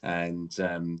 and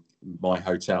my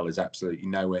hotel is absolutely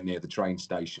nowhere near the train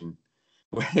station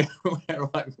where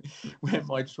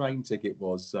my train ticket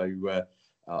was. So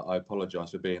I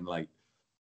apologise for being late.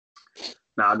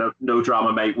 No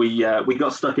drama, mate. We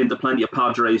got stuck into plenty of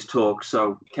Padres talk,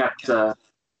 so kept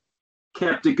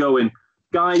it going.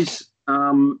 Guys,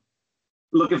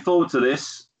 looking forward to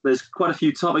this. There's quite a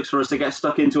few topics for us to get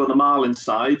stuck into on the Marlins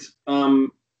side.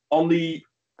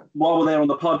 While we're there on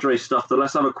the Padres stuff, though,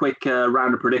 let's have a quick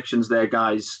round of predictions there,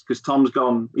 guys, because Tom's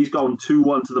gone 2-1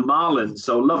 to the Marlins,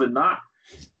 so loving that.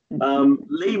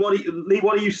 Lee, what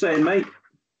are you saying, mate?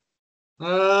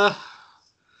 I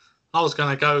was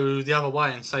going to go the other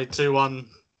way and say 2-1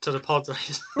 to the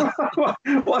Padres.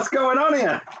 What's going on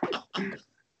here?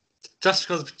 Just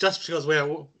because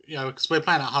we're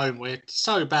playing at home, we're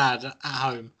so bad at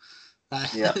home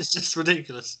that it's just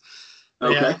ridiculous.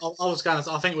 Okay. Yeah,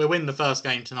 I think we'll win the first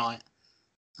game tonight.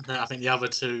 I think the other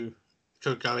 2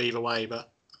 could go either way,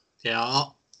 but yeah,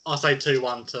 I'll say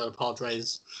 2-1 to the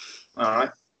Padres. All right.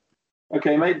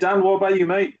 Okay, mate. Dan, what about you,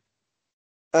 mate?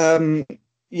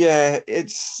 Yeah,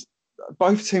 it's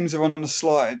both teams are on the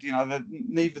slide.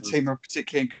 Neither team are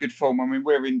particularly in good form. I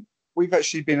mean, we've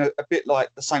actually been a bit like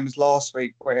the same as last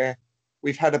week, where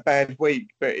we've had a bad week,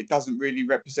 but it doesn't really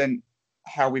represent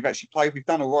how we've actually played. We've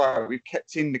done all right. We've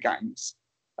kept in the games,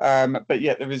 but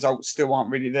yet the results still aren't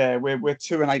really there. We're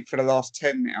 2-8 for the last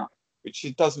 10 now, which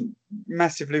doesn't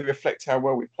massively reflect how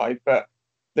well we played. But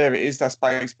there it is. That's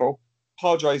baseball.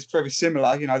 Padres very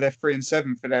similar. You know, they're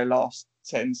 3-7 for their last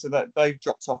 10, so that they've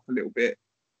dropped off a little bit.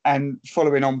 And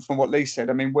following on from what Lee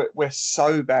said, I mean, we're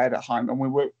so bad at home, and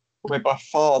we're by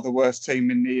far the worst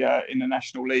team in the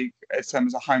National League in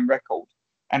terms of home record.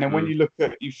 And then when you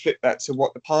flip that to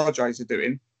what the Padres are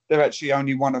doing, they're actually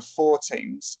only one of 4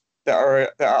 teams that are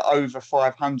over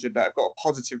 500 that have got a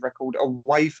positive record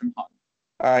away from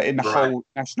home in the whole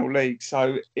National League.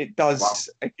 So it does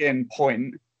again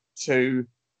point to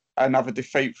another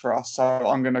defeat for us. So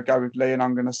I'm going to go with Lee, and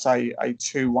I'm going to say a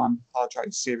 2-1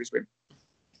 Padres series win.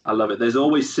 I love it. There's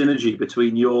always synergy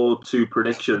between your 2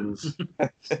 predictions.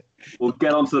 We'll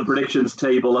get onto the predictions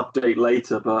table update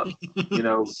later, but, you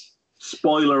know,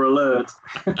 spoiler alert.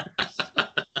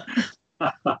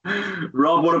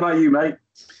 Rob, what about you, mate?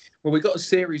 Well, we got a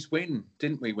series win,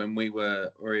 didn't we, when we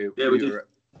were... Yeah, we did.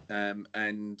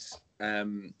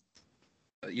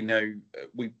 You know,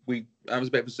 I was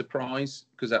a bit of a surprise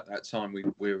because at that time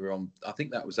we were on... I think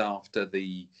that was after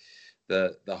the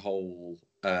whole...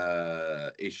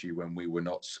 issue when we were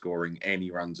not scoring any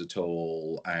runs at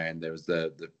all, and there was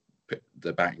the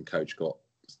batting coach got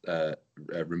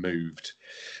removed.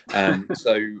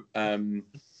 The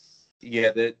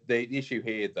issue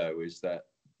here though is that,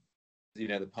 you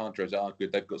know, the Padres are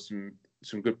good. They've got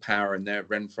some good power in there.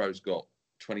 Renfro's got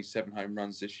 27 home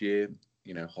runs this year.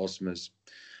 You know, Hosmer's,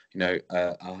 you know,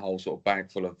 a whole sort of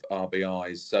bag full of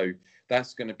RBIs. So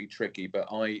that's going to be tricky. But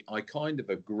I kind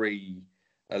of agree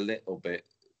a little bit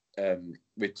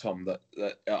with Tom that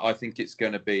I think it's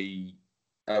going to be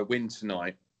a win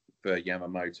tonight for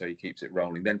Yamamoto. He keeps it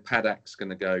rolling. Then Paddock's going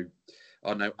to go,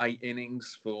 8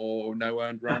 innings for no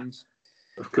earned runs.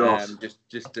 Of course.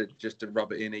 Just to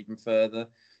rub it in even further.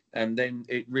 And then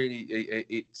it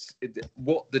really,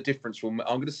 what the difference will,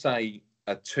 I'm going to say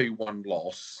a 2-1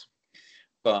 loss,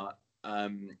 but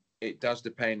it does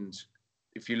depend.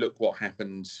 If you look what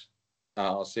happened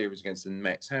our series against the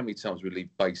Mets, how many times we leave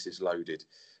bases loaded?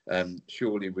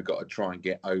 Surely we've got to try and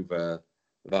get over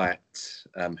that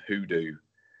hoodoo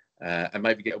and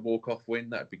maybe get a walk-off win.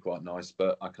 That would be quite nice,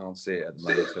 but I can't see it at the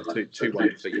moment. So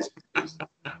 2-1 defeat.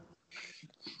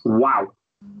 Wow.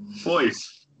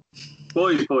 Boys.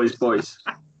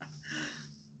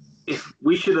 If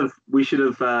we should have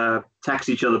texted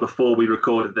each other before we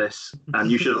recorded this,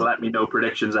 and you should have let me know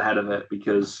predictions ahead of it,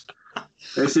 because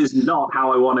this is not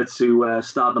how I wanted to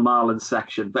start the Marlins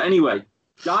section. But anyway,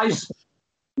 guys,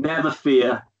 never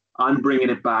fear. I'm bringing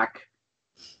it back.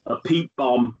 A Pete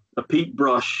bomb, a Pete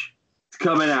brush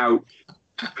coming out.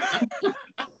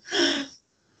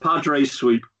 Padres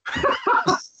sweep.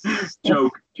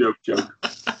 Joke.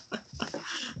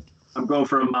 I'm going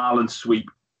for a Marlins sweep.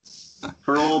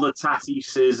 For all the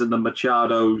Tatises and the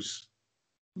Machados,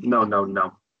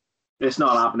 no. It's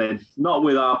not happening. Not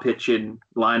with our pitching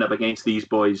lineup against these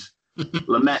boys.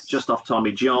 Lamet just off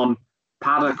Tommy John.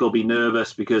 Paddock will be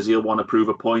nervous because he'll want to prove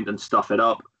a point and stuff it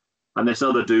up. And this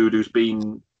other dude who's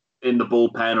been in the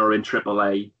bullpen or in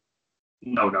AAA,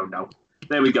 no.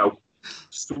 There we go.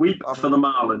 Sweep for the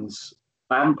Marlins.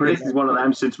 I haven't predicted one of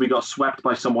them since we got swept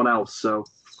by someone else. So,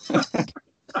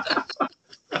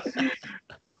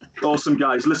 awesome,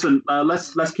 guys. Listen,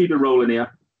 let's keep it rolling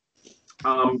here.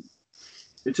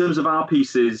 In terms of our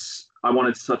pieces, I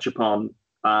wanted to touch upon.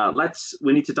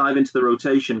 We need to dive into the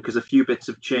rotation because a few bits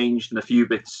have changed and a few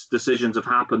decisions have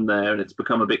happened there, and it's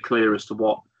become a bit clear as to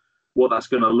what that's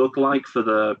going to look like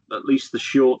for at least the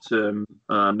short term,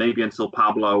 maybe until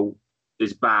Pablo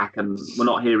is back, and we're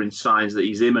not hearing signs that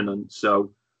he's imminent.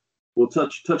 So we'll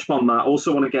touch upon that.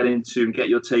 Also want to get into and get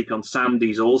your take on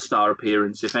Sandy's All-Star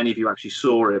appearance, if any of you actually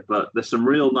saw it, but there's some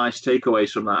real nice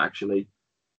takeaways from that, actually.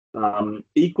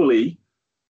 Equally,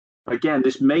 again,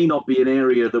 this may not be an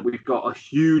area that we've got a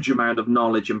huge amount of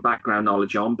knowledge and background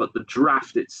knowledge on, but the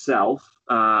draft itself,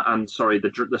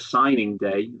 the signing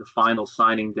day, the final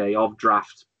signing day of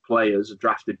drafted players,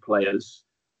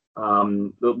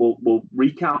 we'll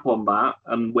recap on that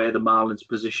and where the Marlins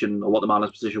position, or what the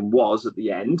Marlins position was at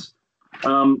the end.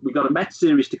 We've got a Mets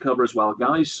series to cover as well,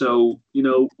 guys. So,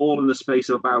 all in the space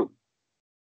of about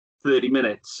 30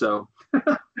 minutes. So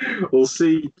we'll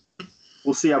see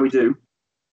how we do.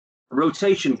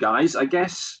 Rotation, guys. I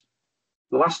guess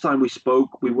the last time we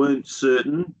spoke, we weren't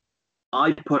certain.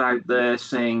 I put out there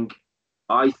saying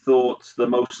I thought the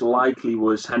most likely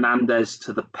was Hernandez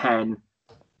to the pen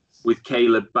with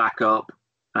Caleb back up,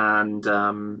 and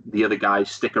the other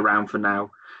guys stick around for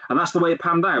now. And that's the way it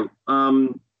panned out.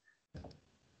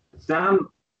 Dan,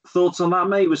 thoughts on that,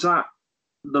 mate? Was that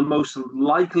the most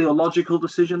likely or logical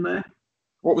decision there?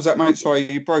 What was that, mate?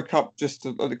 Sorry, you broke up just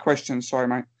the question. Sorry,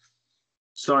 mate.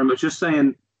 Sorry, but just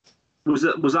saying, was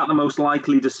that the most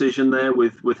likely decision there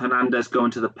with Hernandez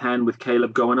going to the pen, with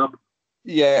Caleb going up?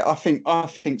 Yeah, I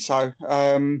think so.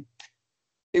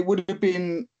 It would have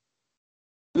been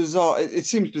bizarre. It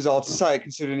seems bizarre to say,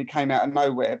 considering he came out of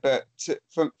nowhere, but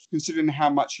considering how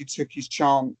much he took his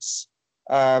chance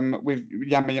with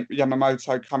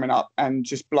Yamamoto coming up and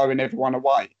just blowing everyone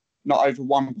away, not over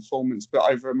one performance,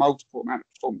 but over a multiple amount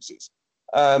of performances.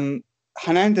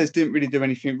 Hernandez didn't really do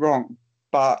anything wrong,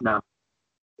 but no.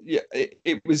 Yeah,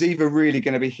 it was either really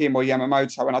going to be him or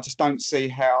Yamamoto, and I just don't see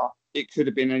how it could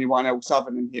have been anyone else other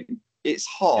than him. It's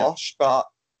harsh, but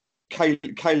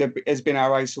Caleb has been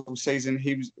our ace all season.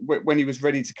 When he was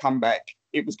ready to come back,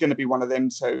 it was going to be one of them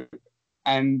two,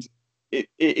 and it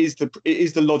is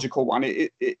the logical one.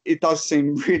 It does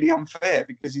seem really unfair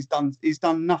because he's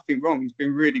done nothing wrong. He's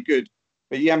been really good,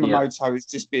 but Yamamoto has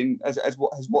just been as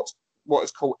what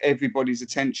has caught everybody's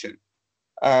attention.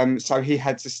 So he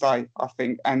had to stay, I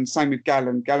think, and same with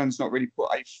Gallen. Gallen's not really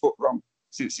put a foot wrong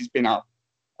since he's been up.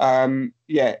 In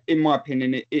my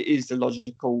opinion, it is the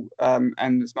logical and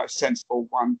the most sensible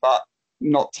one, but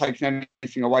not taking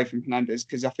anything away from Hernandez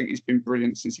because I think he's been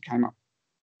brilliant since he came up.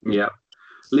 Yeah.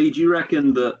 Lee, do you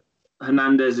reckon that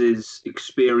Hernandez's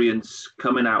experience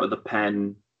coming out of the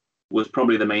pen was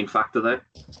probably the main factor there?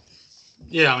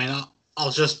 Yeah, I mean, I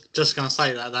was just going to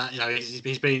say that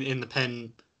he's been in the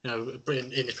pen,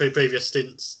 in his previous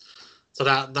stints, so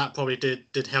that probably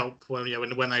did help when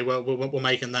they were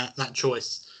making that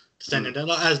choice to send him down.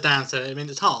 Like, as Dan said, I mean,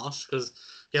 it's harsh because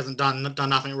he hasn't done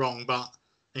nothing wrong, but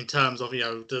in terms of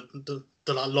the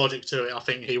logic to it, I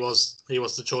think he was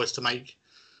the choice to make.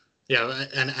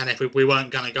 And if we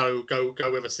weren't going to go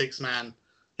with a 6-man,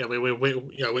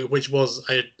 which was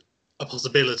a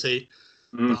possibility.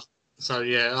 So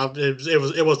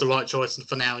it was the right choice, and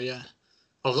for now,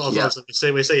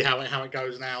 Obviously, we see how it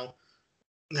goes now.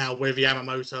 Now with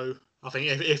Yamamoto, I think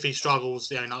if he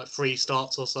struggles, like 3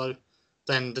 starts or so,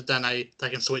 then they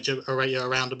can switch it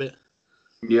around a bit.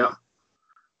 Yeah.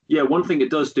 One thing it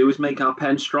does do is make our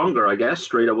pen stronger, I guess,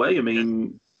 straight away. I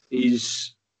mean,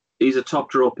 he's a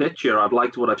top draw pitcher. I've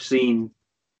liked what I've seen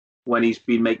when he's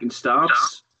been making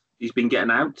starts. He's been getting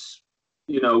outs.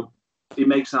 It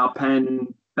makes our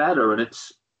pen better, and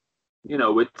it's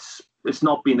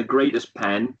not been the greatest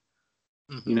pen.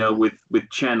 With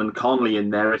Chen and Conley in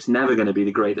there, it's never going to be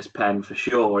the greatest pen for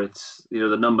sure. It's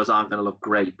the numbers aren't going to look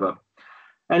great, but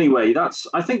anyway,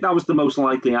 I think that was the most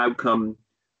likely outcome.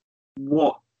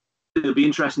 It'll be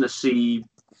interesting to see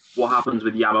what happens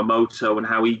with Yamamoto and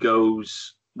how he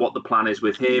goes, what the plan is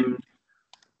with him,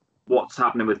 what's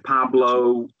happening with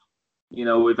Pablo.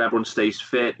 If everyone stays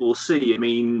fit, we'll see. I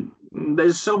mean,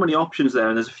 there's so many options there,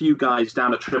 and there's a few guys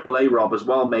down at AAA, Rob, as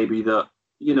well, maybe that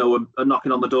are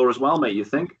knocking on the door as well, mate. You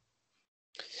think?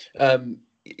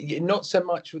 Not so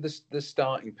much with the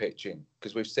starting pitching,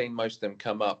 because we've seen most of them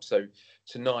come up. So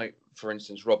tonight, for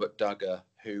instance, Robert Duggar,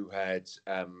 who had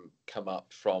come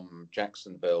up from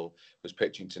Jacksonville, was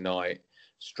pitching tonight.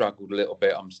 Struggled a little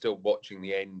bit. I'm still watching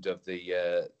the end of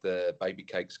the Baby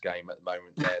Cakes game at the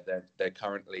moment. They're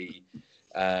currently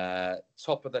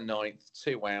top of the 9th,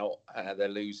 2 out. They're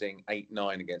losing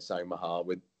 8-9 against Omaha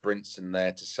with Brinson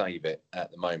there to save it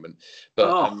at the moment.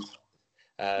 But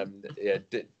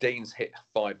Dean's hit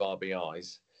 5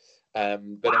 RBIs.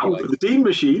 But anyway, the Dean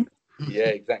machine. Yeah,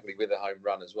 exactly, with a home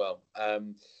run as well.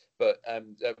 But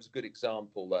that was a good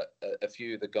example that a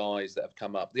few of the guys that have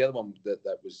come up. The other one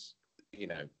that was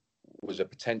was a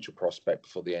potential prospect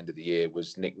before the end of the year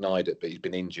was Nick Neidert, but he's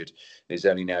been injured and he's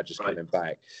only now just coming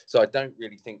back. So I don't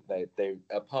really think they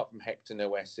apart from Hector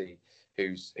Noesi,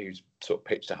 who's sort of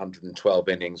pitched 112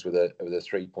 innings with a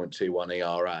 3.21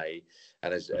 ERA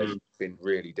and has been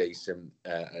really decent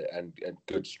and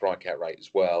good strikeout rate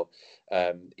as well.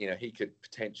 He could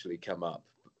potentially come up.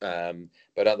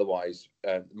 But otherwise,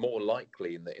 more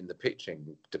likely in the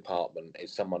pitching department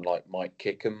is someone like Mike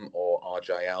Kickham or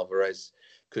RJ Alvarez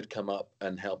could come up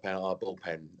and help out our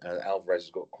bullpen. Alvarez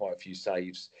has got quite a few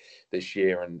saves this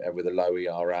year and with a low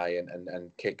ERA,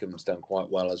 and Kickham's done quite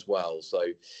well as well. So,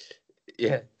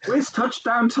 yeah. Where's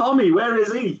Touchdown Tommy? Where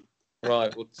is he?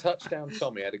 Right. Well, Touchdown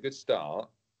Tommy had a good start,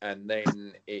 and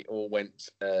then it all went.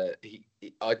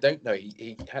 I don't know.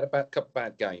 He had a couple of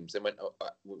bad games. Then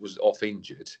was off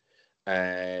injured,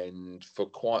 and for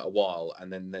quite a while,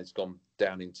 and then has gone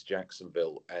down into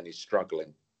Jacksonville and is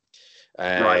struggling.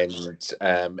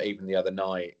 And even the other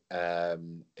night,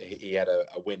 he had a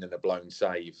win and a blown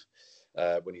save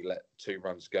when he let 2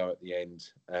 runs go at the end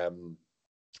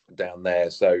down there.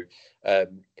 So,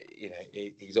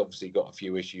 he's obviously got a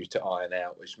few issues to iron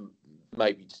out, which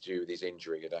may be to do with his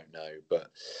injury. I don't know.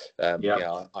 But,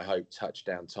 I hope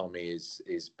Touchdown Tommy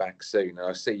is back soon. And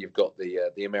I see you've got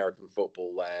the American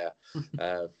football there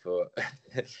for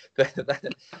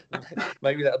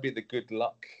maybe that'll be the good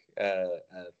luck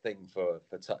thing for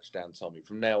Touchdown Tommy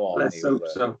from now on. Let's hope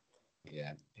so.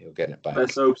 Yeah, he'll get it back.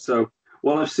 Let's hope so.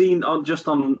 Well, I've seen on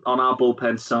our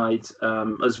bullpen side,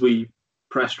 as we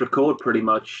pressed record, pretty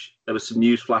much there was some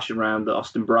news flashing around that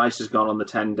Austin Bryce has gone on the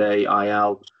 10-day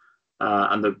IL,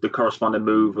 and the corresponding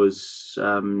move was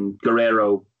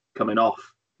Guerrero coming off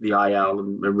the IL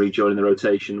and rejoining the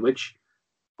rotation, which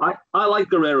I like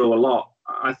Guerrero a lot.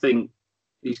 I think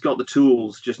he's got the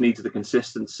tools, just needs the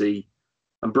consistency.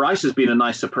 And Bryce has been a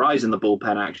nice surprise in the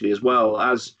bullpen, actually, as well.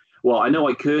 I know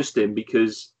I cursed him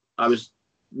because I was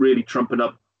really trumping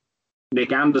up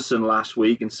Nick Anderson last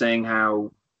week and saying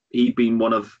how he'd been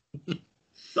one of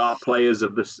our players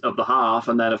of the half.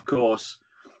 And then, of course,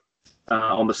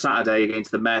 on the Saturday against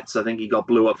the Mets, I think he got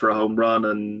blew up for a home run.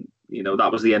 And,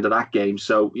 that was the end of that game.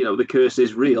 So, the curse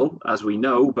is real, as we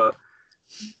know. But,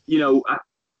 there's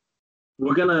going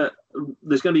to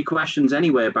be questions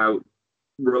anyway about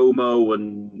Romo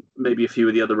and maybe a few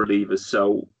of the other relievers.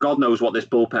 So God knows what this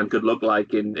bullpen could look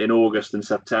like in August and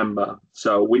September.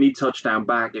 So we need Touchdown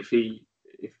back if he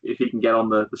can get on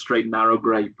the straight and narrow,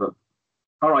 great. But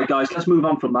all right, guys, let's move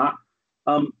on from that.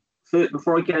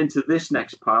 Before I get into this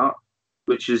next part,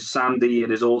 which is Sandy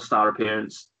and his All-Star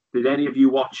appearance, did any of you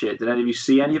watch it? Did any of you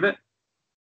see any of it?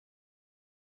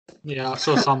 Yeah, I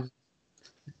saw some.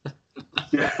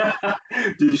 Yeah.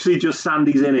 Did you see just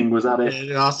Sandy's inning? Was that it?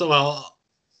 Yeah, I saw. Well,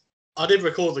 I did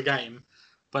record the game,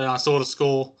 but I saw the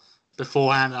score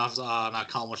beforehand, and I was like, oh, no, I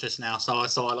can't watch this now. So I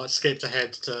skipped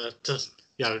ahead to to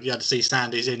see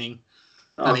Sandy's inning.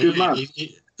 Oh, good man.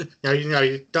 He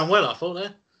done well, I thought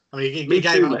there. I mean, he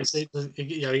gave up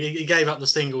the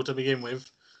single to begin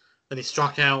with. Then he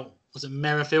struck out. Was it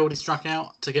Merrifield? He struck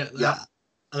out to get that,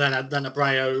 yeah. And then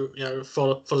Abreu,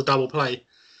 for the double play.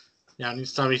 And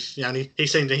so he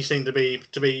seemed to be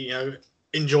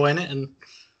enjoying it, and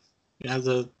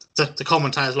the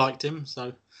commentators liked him,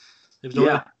 so it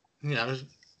was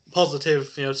positive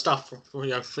stuff for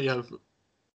to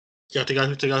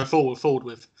go forward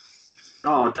with.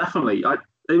 Oh, definitely.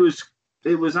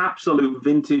 It was absolute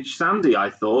vintage Sandy, I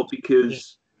thought,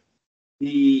 because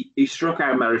he struck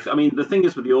out Merrifield. I mean, the thing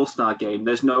is with the All-Star game,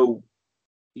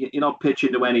 you're not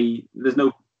pitching to there's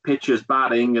no pitchers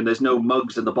batting, and there's no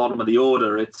mugs in the bottom of the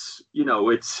order. It's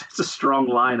a strong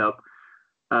lineup,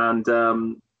 and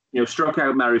struck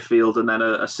out Merrifield, and then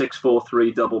a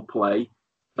 6-4-3 double play.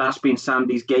 That's been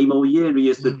Sandy's game all year. He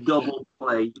is the double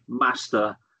play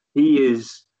master. He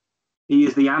is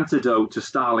the antidote to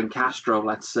Starlin Castro,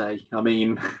 let's say. I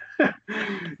mean,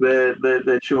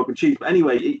 they're chalk and cheese. But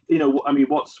anyway, when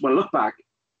I look back,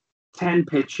 10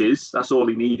 pitches, that's all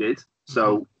he needed.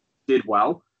 So did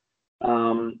well.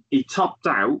 He topped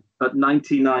out at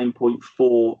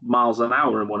 99.4 miles an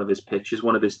hour in one of his pitches,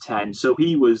 one of his 10. So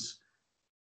he was,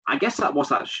 I guess what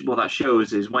that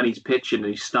shows is when he's pitching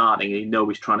and he's starting and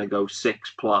he's trying to go 6+,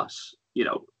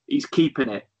 he's keeping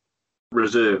it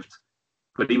reserved.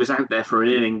 But he was out there for an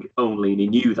inning only, and he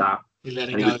knew that. He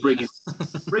was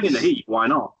bringing the heat. Why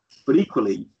not? But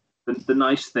equally, the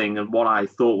nice thing, and what I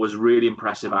thought was really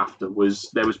impressive after, was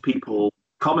there was people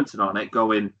commenting on it,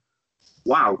 going,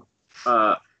 "Wow,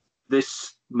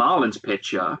 this Marlins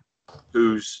pitcher,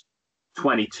 who's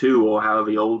 22 or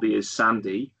however old he is,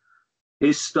 Sandy,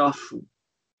 his stuff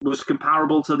was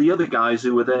comparable to the other guys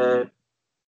who were there,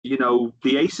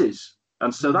 the aces."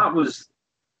 And so that was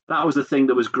the thing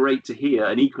that was great to hear.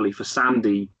 And equally for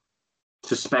Sandy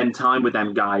to spend time with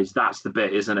them guys, that's the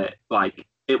bit, isn't it? Like,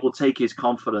 it will take his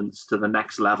confidence to the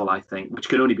next level, I think, which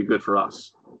can only be good for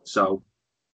us. So,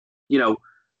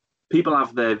 people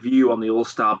have their view on the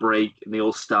All-Star break and the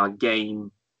All-Star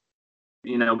game.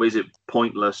 Is it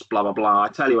pointless, blah, blah, blah. I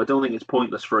tell you, I don't think it's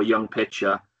pointless for a young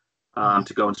pitcher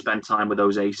to go and spend time with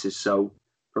those aces. So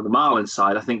from the Marlins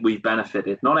side, I think we've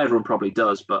benefited. Not everyone probably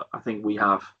does, but I think we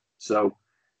have. So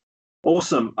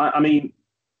awesome. I mean,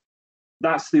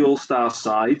 that's the All-Star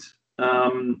side.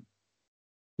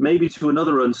 Maybe to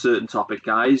another uncertain topic,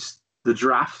 guys, the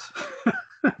draft.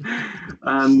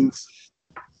 And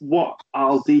what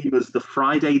I'll deem as the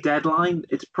Friday deadline.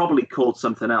 It's probably called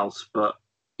something else, but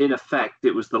in effect,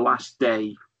 it was the last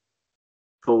day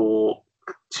for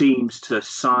teams to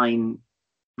sign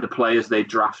the players they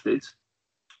drafted.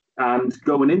 And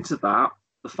going into that,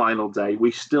 the final day, we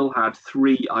still had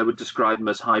three, I would describe them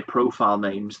as high-profile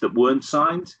names that weren't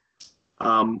signed.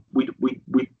 We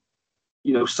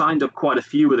signed up quite a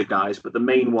few of the guys, but the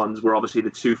main ones were obviously the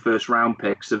 2 first-round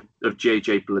picks of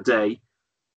JJ Bleday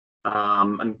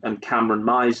and Cameron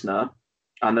Meisner.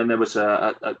 And then there was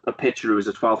a pitcher who was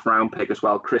a 12th round pick as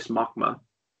well, Chris Mockmer.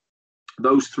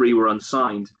 Those three were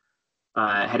unsigned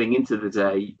heading into the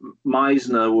day.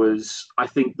 Meisner was, I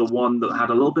think, the one that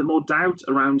had a little bit more doubt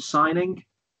around signing.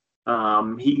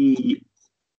 He,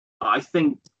 I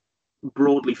think,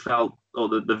 broadly felt, or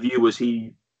the view was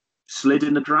he slid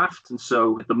in the draft. And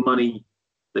so the money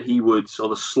that he would, or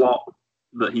the slot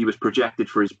that he was projected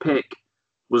for his pick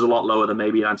was a lot lower than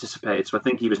maybe anticipated. So I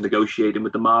think he was negotiating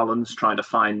with the Marlins, trying to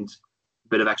find a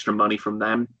bit of extra money from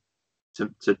them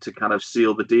to kind of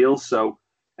seal the deal. So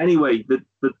anyway,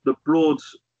 the broad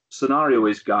scenario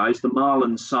is, guys, the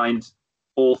Marlins signed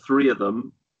all three of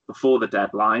them before the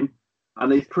deadline,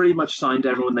 and they've pretty much signed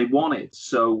everyone they wanted.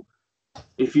 So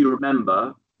if you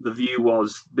remember, the view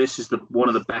was this is one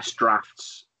of the best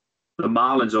drafts the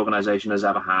Marlins organization has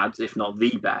ever had, if not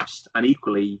the best. And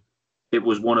equally, it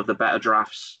was one of the better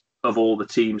drafts of all the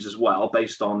teams as well,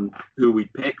 based on who we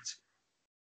picked.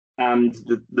 And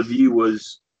the view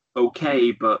was,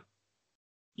 okay, but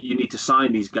you need to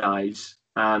sign these guys,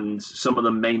 and some of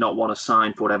them may not want to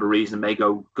sign for whatever reason, may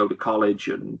go to college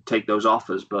and take those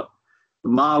offers. But the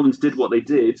Marlins did what they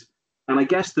did, and I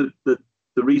guess the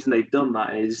reason they've done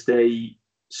that is they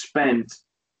spent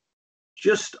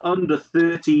just under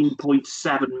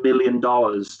 $13.7 million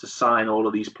to sign all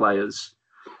of these players,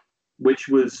 which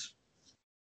was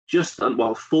just,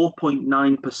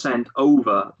 4.9%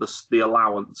 over the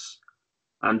allowance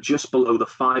and just below the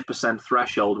 5%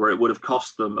 threshold where it would have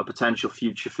cost them a potential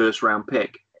future first-round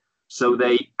pick. So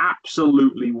they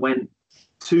absolutely went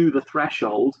to the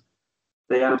threshold.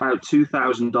 They had about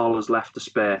 $2,000 left to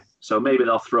spare. So maybe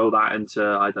they'll throw that into,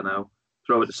 I don't know,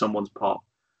 throw it to someone's pot.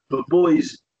 But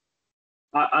boys,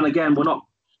 and again, we're not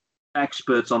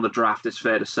experts on the draft, it's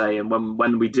fair to say. And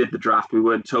when we did the draft, we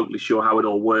weren't totally sure how it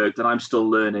all worked, and I'm still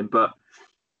learning. But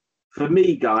for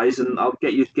me, guys, and I'll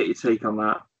get your take on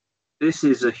that, this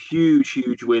is a huge,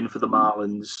 huge win for the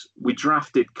Marlins. We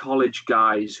drafted college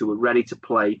guys who were ready to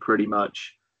play pretty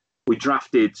much. We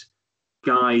drafted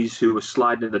guys who were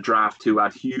sliding in the draft who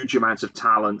had huge amounts of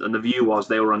talent, and the view was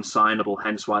they were unsignable,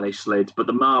 hence why they slid. But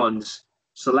the Marlins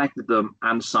selected them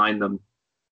and signed them.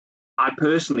 I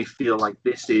personally feel like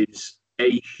this is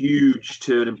a huge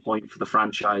turning point for the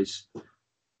franchise.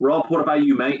 Rob, what about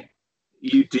you, mate?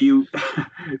 Do you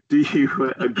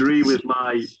agree with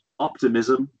my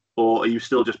optimism, or are you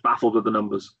still just baffled with the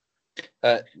numbers?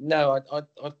 No,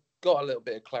 I've got a little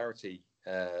bit of clarity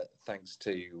thanks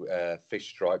to Fish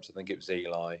Stripes. I think it was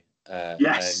Eli.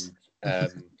 Yes.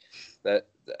 And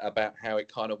about how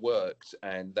it kind of worked,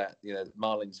 and that the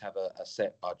Marlins have a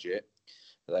set budget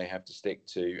that they have to stick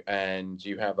to, and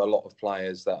you have a lot of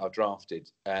players that are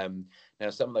drafted. Now,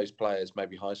 some of those players may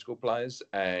be high school players,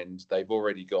 and they've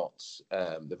already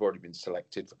been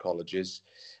selected for colleges,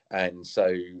 and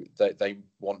so they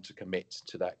want to commit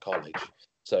to that college.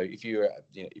 So if you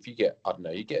get, I don't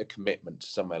know, you get a commitment to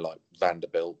somewhere like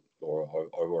Vanderbilt or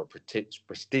a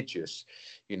prestigious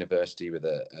university with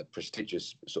a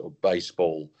prestigious sort of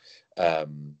baseball,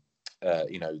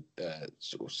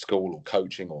 sort of school or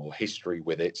coaching or history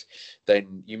with it,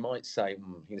 then you might say,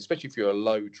 especially if you're a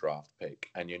low draft pick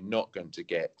and you're not going to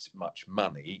get much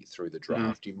money through the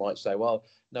draft, you might say, well,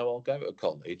 no, I'll go to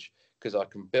college because I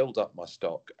can build up my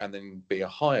stock and then be a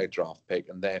higher draft pick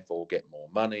and therefore get more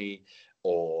money,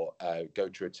 or go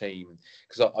to a team.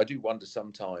 Because I do wonder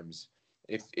sometimes,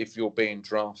 if you're being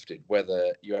drafted,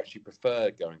 whether you actually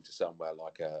prefer going to somewhere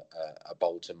like a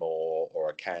Baltimore or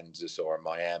a Kansas or a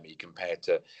Miami compared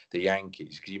to the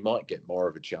Yankees, because you might get more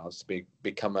of a chance to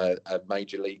become a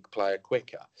major league player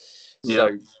quicker. Yeah.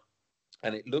 So,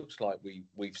 and it looks like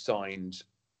we've signed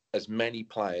as many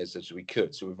players as we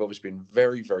could. So we've obviously been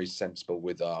very, very sensible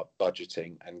with our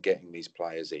budgeting and getting these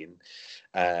players in.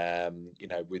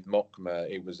 With Mockmer,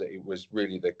 it was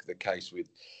really the case with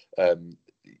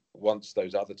once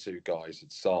those other two guys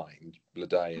had signed,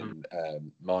 Bleday and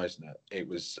Meisner, it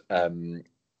was they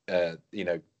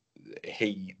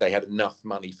had enough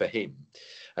money for him,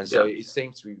 and so it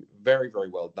seems to be very, very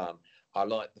well done. I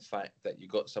like the fact that you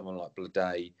got someone like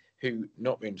Bleday, who,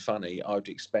 not being funny, I would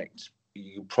expect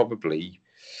you probably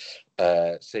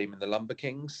see him in the Lumber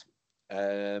Kings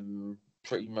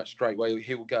pretty much straight away.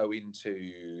 He'll go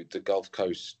into the Gulf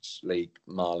Coast League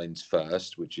Marlins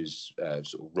first, which is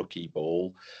sort of rookie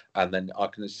ball, and then I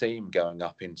can see him going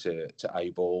up into A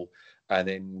ball, and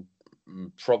then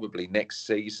probably next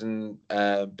season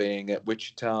being at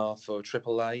Wichita for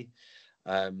AAA.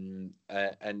 And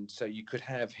so you could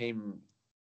have him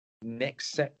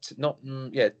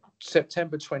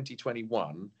September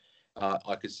 2021.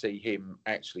 I could see him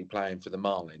actually playing for the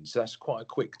Marlins. So that's quite a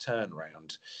quick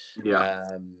turnaround.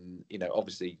 Yeah.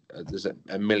 Obviously there's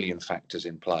a million factors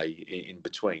in play in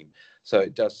between. So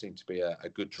it does seem to be a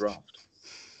good draft.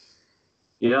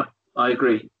 Yeah, I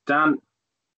agree. Dan,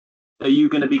 are you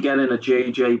going to be getting a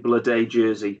JJ Bleday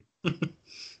jersey?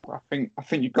 I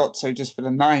think you've got to, just for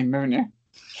the name, haven't you?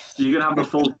 You're going to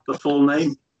have the full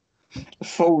name? The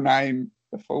full name,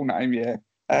 yeah,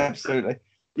 absolutely.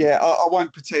 Yeah, I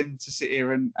won't pretend to sit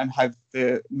here and have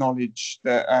the knowledge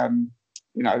that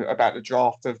about the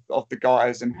draft of the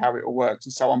guys and how it all works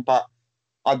and so on, but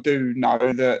I do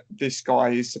know that this guy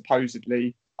is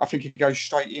supposedly, I think he goes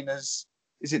straight in as,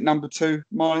 is it number 2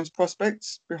 Marlins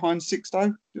prospects behind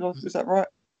Sixto? Is that right?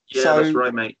 Yeah, so, that's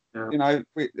right, mate. Yeah.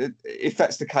 If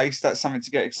that's the case, that's something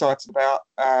to get excited about.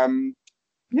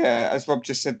 Yeah, as Rob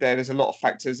just said there's a lot of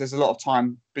factors. There's a lot of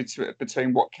time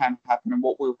between what can happen and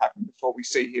what will happen before we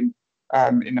see him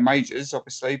in the majors,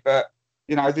 obviously. But,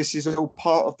 this is all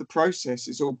part of the process.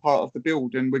 It's all part of the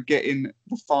build, and we're getting,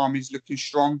 the farm is looking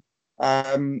strong.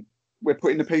 We're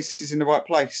putting the pieces in the right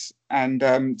place. And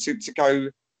to go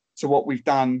to what we've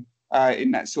done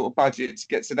in that sort of budget, to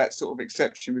get to that sort of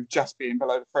exception with just being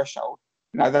below the threshold,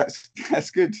 that's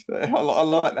good. I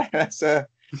like that. That's I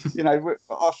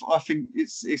think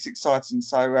it's exciting.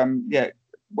 So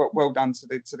well done to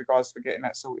the guys for getting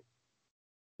that sorted.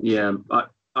 Yeah,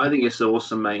 I think it's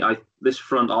awesome, mate. This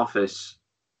front office,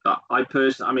 I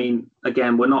personally,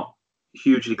 again, we're not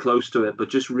hugely close to it, but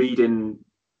just reading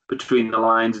between the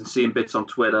lines and seeing bits on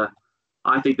Twitter,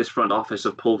 I think this front office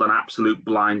have pulled an absolute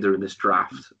blinder in this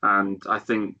draft, and I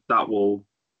think that will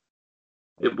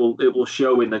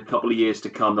show in a couple of years to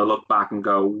come. They'll look back and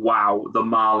go, "Wow, the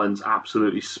Marlins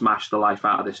absolutely smashed the life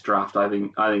out of this draft." I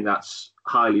think that's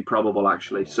highly probable,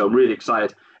 actually. So I'm really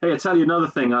excited. Hey, I'll tell you another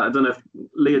thing. I don't know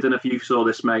if you saw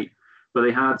this, mate, but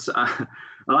they had, and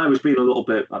I was being a little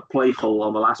bit playful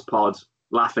on the last pod,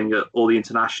 laughing at all the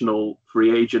international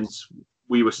free agents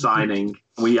we were signing.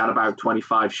 We had about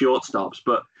 25 shortstops,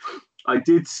 but I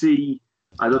did see,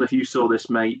 I don't know if you saw this,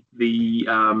 mate, the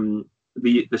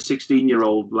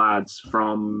 16-year-old lads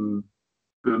from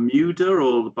Bermuda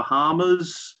or the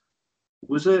Bahamas,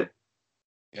 was it?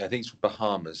 Yeah, I think it's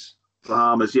Bahamas.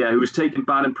 Bahamas, yeah, who was taking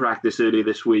batting practice earlier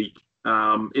this week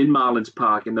in Marlins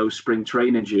Park in those spring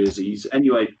training jerseys.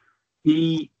 Anyway,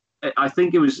 I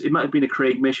think it might have been a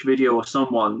Craig Mish video or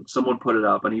someone put it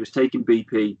up, and he was taking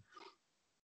BP,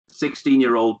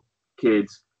 16-year-old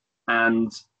kids, and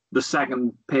the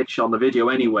second pitch on the video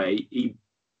anyway, he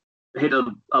hit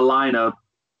a liner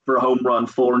for a home run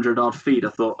 400 odd feet. I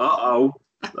thought,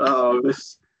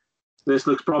 this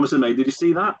looks promising, mate. Did you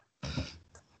see that?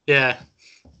 Yeah,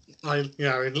 like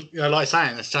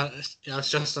saying, it's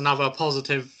just another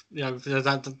positive,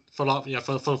 that for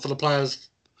the players,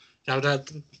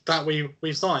 that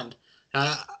we signed.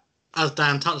 As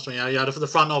Dan touched on, for the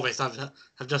front office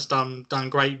have just done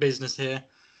great business here.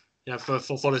 For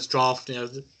this draft,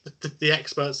 the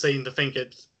experts seem to think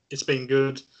it's been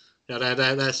good.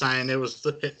 They're saying it was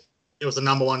the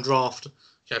number 1 draft,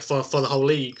 for the whole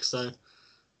league. So,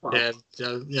 wow.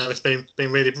 It's been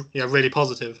really really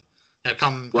positive.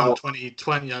 Come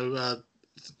 2020,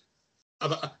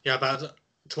 about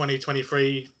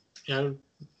 2023,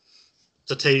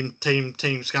 the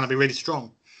team's going to be really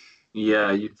strong.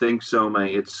 Yeah, you'd think so,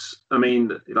 mate.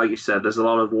 Like you said, there's a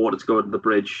lot of water to go under the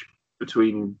bridge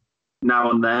between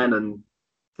now and then, and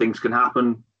things can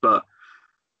happen. But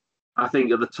I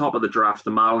think at the top of the draft,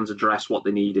 the Marlins addressed what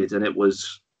they needed, and it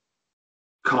was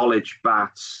college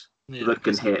bats that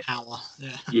can hit. Power.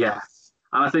 Yeah,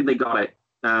 and I think they got it.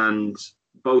 And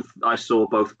I saw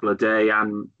both Bleday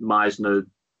and Meisner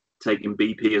taking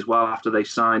BP as well after they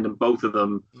signed, and both of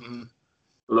them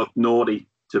looked naughty.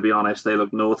 To be honest, they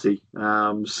look naughty.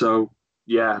 So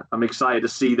yeah, I'm excited to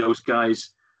see those guys.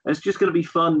 It's just going to be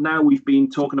fun. Now we've been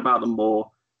talking about them more,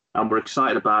 and we're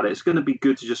excited about it. It's going to be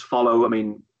good to just follow.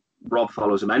 Rob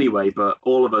follows them anyway, but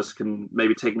all of us can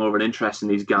maybe take more of an interest in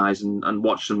these guys and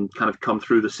watch them kind of come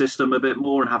through the system a bit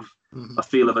more and have a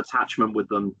feel of attachment with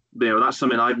them. That's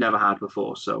something I've never had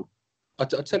before. So I'll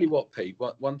tell you what, Pete,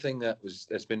 one thing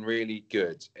that's been really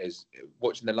good is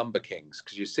watching the Lumber Kings,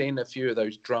 because you're seeing a few of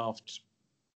those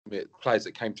players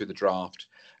that came through the draft,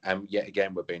 and yet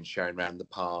again we're being shown around the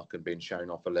park and being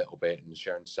shown off a little bit and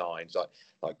shown signs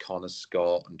like Connor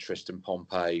Scott and Tristan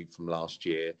Pompey from last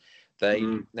year.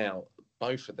 Now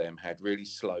both of them had really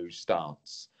slow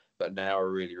starts, but now a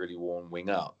really, really worn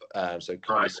wing up. So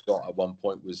Connor Scott at one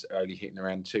point was only hitting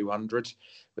around 200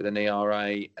 with an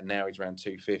ERA, and now he's around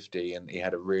 250. And he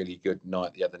had a really good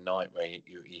night the other night where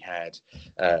he had,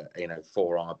 4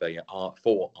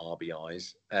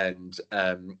 RBIs. And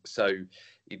so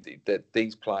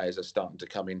these players are starting to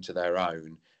come into their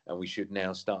own. And we should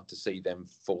now start to see them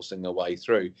forcing their way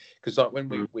through. Because like when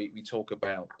we talk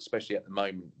about, especially at the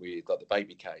moment with like the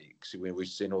baby cakes, we're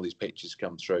seeing all these pictures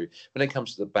come through. When it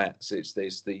comes to the bats,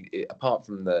 apart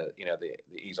from the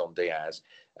Izon Diaz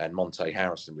and Monte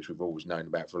Harrison, which we've always known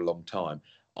about for a long time,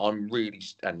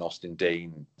 and Austin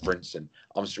Dean, Brinson,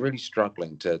 I'm really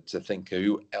struggling to think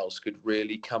who else could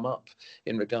really come up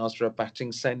in regards to a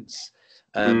batting sense.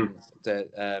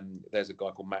 There's a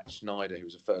guy called Matt Schneider, who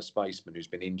was a first baseman who's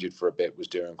been injured for a bit, was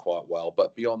doing quite well.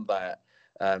 But beyond that,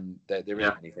 there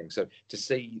isn't anything. So to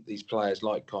see these players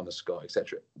like Connor Scott,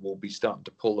 etc., will be starting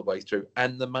to pull the way through,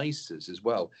 and the Mesas as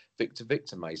well.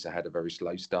 Victor Mesa had a very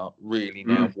slow start, really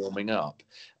now warming up.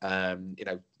 A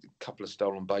couple of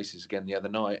stolen bases again the other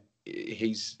night.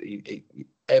 He's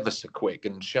ever so quick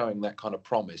and showing that kind of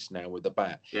promise now with the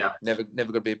bat. Yeah, never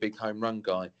going to be a big home run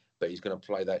guy, but he's going to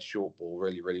play that short ball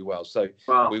really, really well. So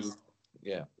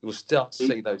we'll start to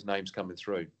see those names coming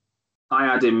through. I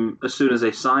had him, as soon as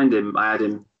they signed him, I had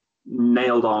him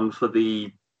nailed on for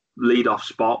the leadoff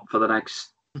spot for the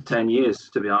next 10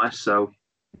 years, to be honest. So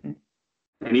he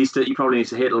probably needs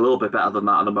to hit a little bit better than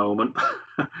that at the moment.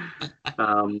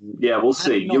 We'll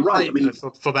see. You're right. I mean,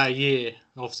 for about a year,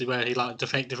 obviously, where he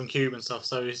defected from Cuba and stuff.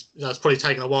 So that's probably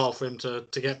taken a while for him to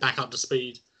get back up to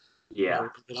speed. Yeah,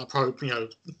 like pro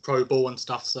ball and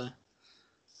stuff. So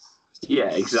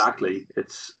yeah, exactly.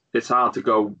 It's hard to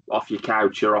go off your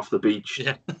couch or off the beach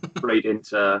straight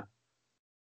into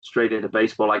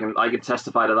baseball. I can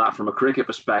testify to that from a cricket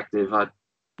perspective. I'd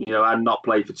not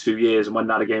played for 2 years and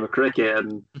went out a game of cricket,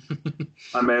 and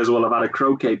I may as well have had a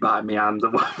croquet bat in my hand.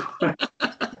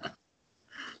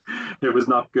 It was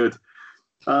not good.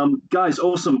 Guys,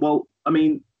 awesome. Well, I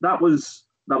mean, that was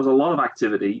a lot of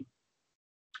activity.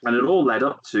 And it all led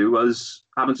up to us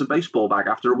having some baseball back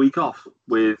after a week off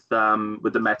with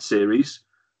the Mets series.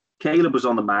 Caleb was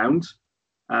on the mound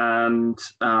and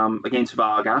against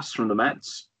Vargas from the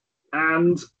Mets.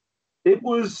 And it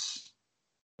was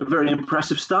a very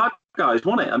impressive start, guys,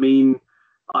 wasn't it? I mean,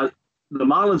 the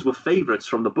Marlins were favourites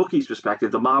from the bookies'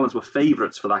 perspective. The Marlins were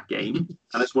favourites for that game.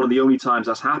 And it's one of the only times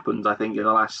that's happened, I think, in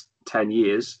the last 10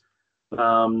 years.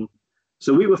 So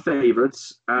we were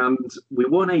favourites and we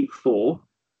won 8-4.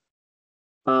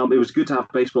 It was good to have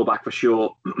baseball back for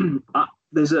sure.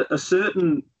 There's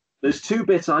there's 2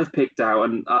 bits I've picked out,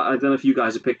 and I don't know if you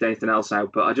guys have picked anything else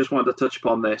out, but I just wanted to touch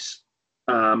upon this.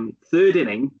 3rd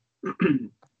inning,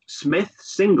 Smith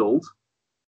singled,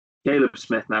 Caleb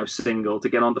Smith now singled to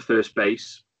get on to first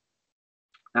base.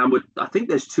 And I think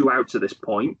there's 2 outs at this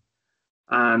point,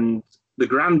 and the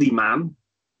Grandy man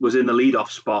was in the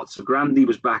leadoff spot, so Grandy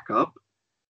was back up,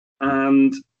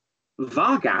 and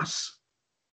Vargas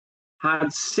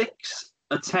had 6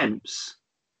 attempts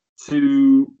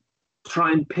to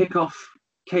try and pick off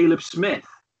Caleb Smith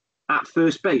at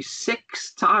first base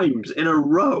 6 times in a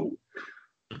row.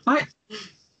 Was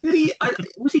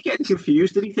he getting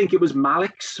confused? Did he think it was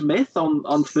Malik Smith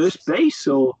on first base,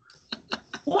 or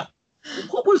what?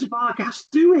 What was Vargas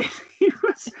doing?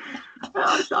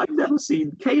 I've never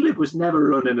seen Caleb was never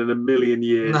running in a million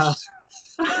years. No.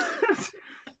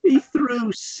 He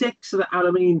threw 6 of the, and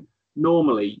I mean,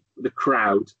 normally the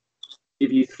crowd,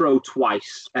 if you throw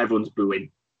twice, everyone's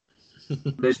booing.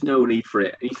 There's no need for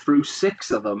it. He threw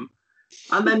 6 of them,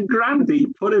 and then Grandy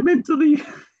put him into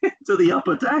the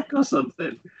upper deck or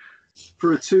something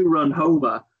for a 2-run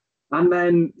homer. And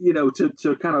then,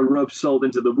 to kind of rub salt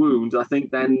into the wound, I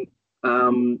think then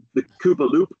the Cooper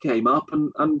Loop came up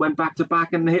and went back to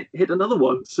back and hit another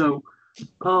one. So,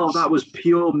 that was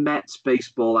pure Mets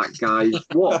baseball, that guy.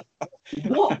 What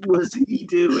was he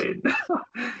doing?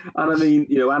 And I mean,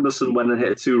 Anderson went and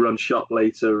hit a 2-run shot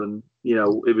later, and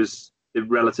it was a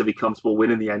relatively comfortable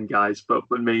win in the end, guys. But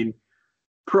I mean,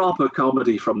 proper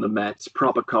comedy from the Mets,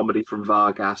 proper comedy from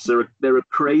Vargas. They're a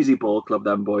crazy ball club,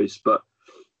 them boys. But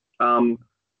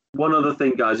one other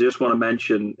thing, guys, I just want to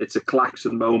mention, it's a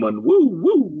Claxon moment. Woo,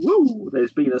 woo, woo!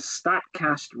 There's been a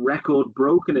StatCast record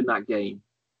broken in that game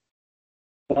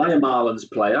by a Marlins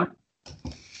player.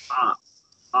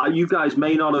 You guys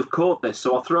may not have caught this,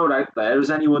 so I'll throw it out there.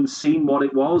 Has anyone seen what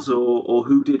it was or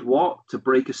who did what to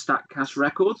break a StatCast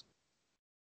record?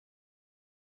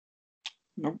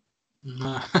 No.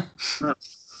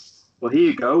 Well, here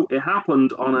you go. It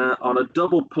happened on a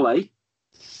double play.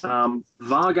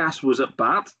 Vargas was at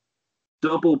bat.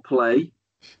 Double play.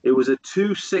 It was a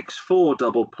 2-6-4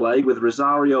 double play with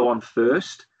Rosario on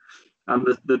first, and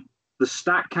the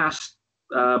Statcast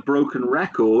broken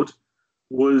record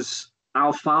was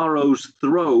Alfaro's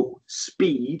throw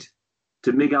speed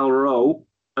to Miguel Rowe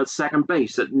at second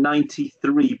base at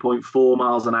 93.4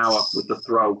 miles an hour with the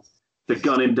throw to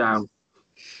gun him down.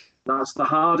 That's the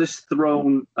hardest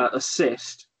thrown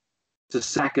assist to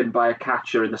second by a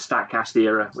catcher in the Statcast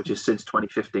era, which is since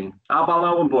 2015. How about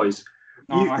that one, boys?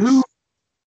 Nice.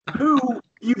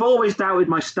 You've always doubted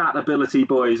my stat ability,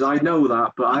 boys. I know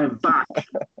that, but I am back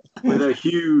with a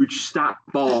huge stat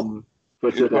bomb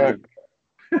for today.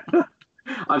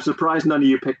 I'm surprised none of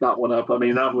you picked that one up. I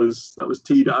mean, that was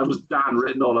Dan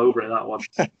written all over it, that one.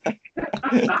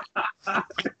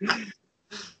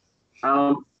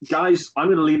 Guys, I'm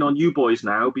going to lean on you boys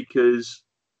now because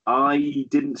I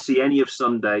didn't see any of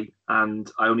Sunday and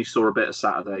I only saw a bit of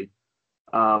Saturday.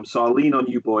 So I'll lean on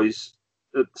you boys.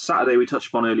 Saturday we touched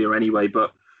upon earlier anyway,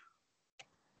 but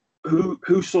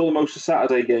who saw the most of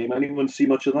Saturday game? Anyone see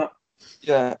much of that?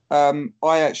 Yeah,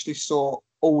 I actually saw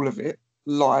all of it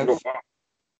live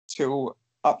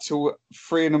up till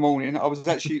 3 a.m. I was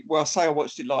actually, well, I say I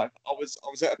watched it live. I was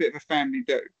at a bit of a family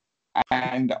do,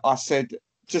 and I said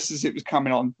just as it was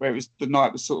coming on, where the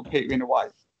night was sort of petering away, I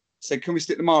said, "Can we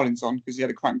stick the Marlins on?" Because he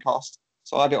had a Chromecast.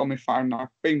 So I had it on my phone and I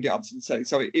beamed it up to the telly.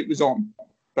 So it was on,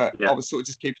 but I was sort of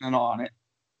just keeping an eye on it.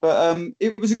 But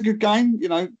it was a good game. You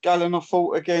know, Gallen, I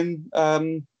thought again,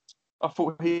 I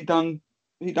thought he done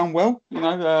well. You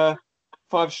know,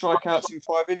 5 strikeouts in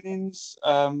 5 innings,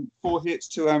 4 hits,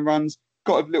 2 earned runs.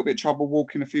 Got a little bit of trouble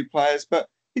walking a few players, but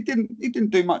he didn't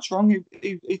do much wrong.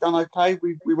 He done okay.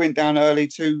 We went down early,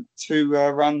 two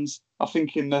runs, I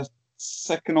think in the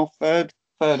second or third,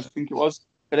 I think it was.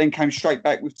 But then came straight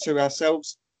back with 2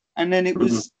 ourselves, and then it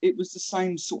was the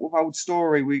same sort of old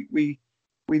story. We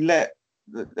let,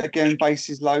 again,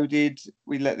 bases loaded.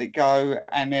 We let it go,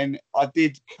 and then I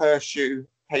did curse you,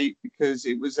 Pete, because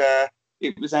it was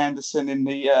Anderson in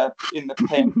the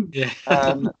pen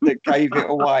that gave it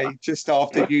away just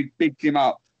after you bigged him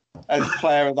up as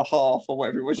player of the half or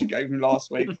whatever it was you gave him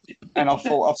last week. And I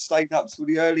thought, I've stayed up till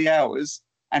the early hours,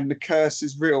 and the curse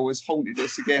is real, has haunted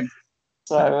us again.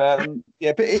 So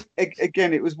but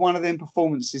it was one of them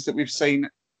performances that we've seen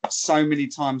so many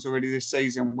times already this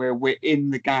season, where we're in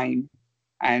the game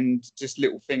and just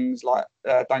little things like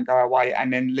don't go away,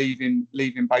 and then leaving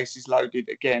bases loaded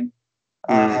again.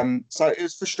 So it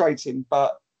was frustrating,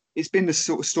 but it's been the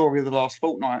sort of story of the last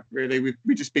fortnight, really. We've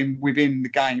just been within the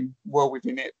game, well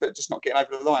within it, but just not getting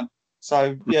over the line.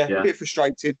 So a bit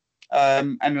frustrated.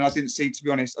 And then to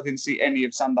be honest, I didn't see any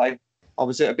of Sunday. I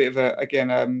was at a bit of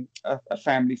a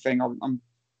family thing.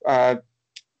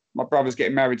 My brother's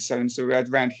getting married soon, so we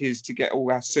had round his to get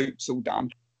all our suits all done.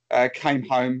 Came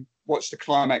home, watched the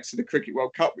climax of the Cricket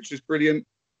World Cup, which was brilliant.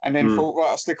 And then thought,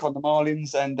 right, I'll stick on the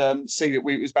Marlins and see that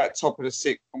we was about top of the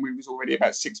 6th, and we was already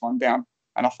about 6-1 down.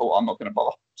 And I thought, I'm not going to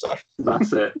bother. So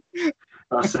that's it.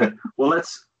 Well,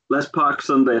 let's park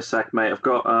Sunday a sec, mate. I've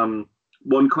got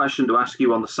one question to ask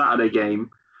you on the Saturday game.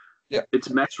 Yeah, it's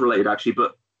Mets related actually,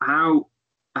 but how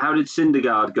did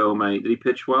Syndergaard go, mate? Did he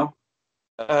pitch well?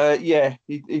 Yeah,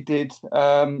 he did.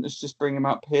 Let's just bring him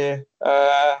up here.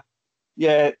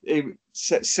 He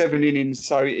set 7 innings,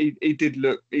 so he did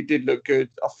look good.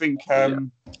 I think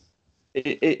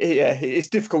it's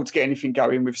difficult to get anything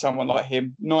going with someone like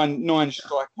him. 9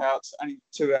 strikeouts, only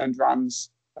 2 earned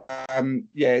runs.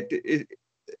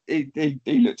 He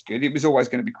looked good. It was always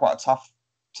going to be quite a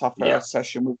tough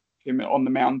session with him on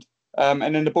the mound. And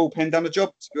then the bullpen done the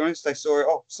job. To be honest, they saw it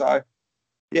off. So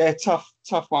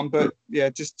tough one, but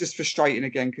just frustrating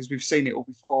again, because we've seen it all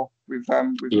before with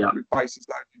bases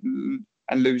loaded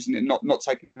and losing it, not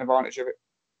taking advantage of it.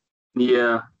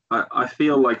 Yeah, I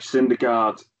feel like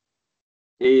Syndergaard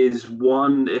is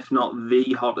one, if not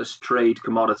the hottest trade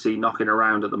commodity knocking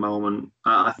around at the moment.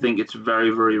 I think it's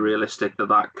very, very realistic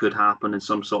that could happen in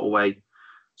some sort of way.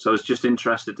 So I was just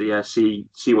interested to see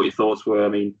what your thoughts were. I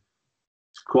mean,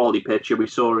 it's a quality pitcher. We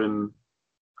saw him,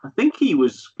 I think he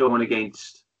was going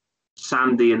against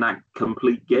Sandy in that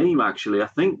complete game, actually. I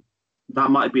think that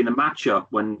might have been a matchup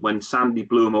when Sandy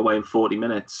blew him away in 40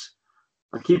 minutes.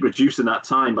 I keep reducing that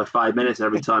time by 5 minutes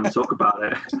every time I talk about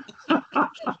it.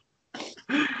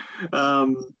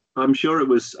 I'm sure it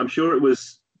was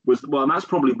well, and that's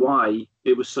probably why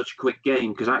it was such a quick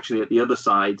game, because actually at the other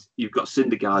side you've got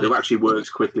Syndergaard, who actually works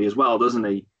quickly as well, doesn't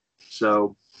he?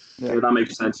 So that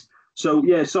makes sense. So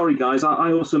sorry guys,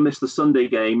 I also missed the Sunday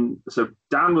game. So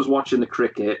Dan was watching the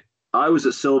cricket. I was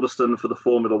at Silverstone for the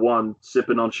Formula One,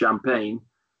 sipping on champagne.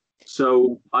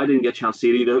 So I didn't get a chance to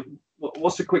see it either.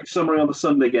 What's a quick summary on the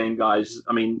Sunday game, guys?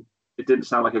 I mean, it didn't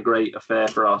sound like a great affair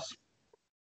for us.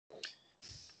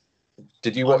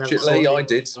 Did you watch it, Lee? I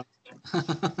did.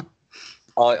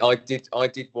 I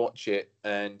did watch it,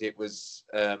 and it was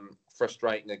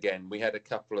frustrating again. We had a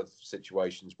couple of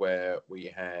situations where we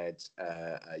had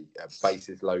a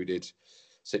bases loaded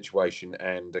situation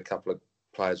and a couple of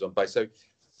players on base. So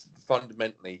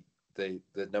fundamentally, the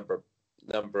number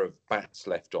of bats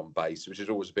left on base, which is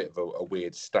always a bit of a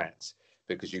weird stat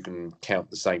because you can count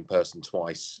the same person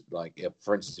twice. Like,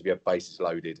 for instance, if you have bases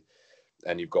loaded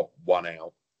and you've got one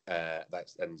out,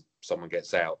 and someone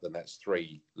gets out, then that's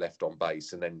 3 left on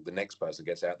base, and then the next person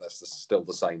gets out, that's still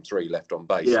the same 3 left on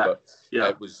base. But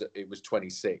it was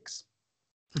 26.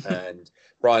 And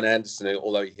Brian Anderson,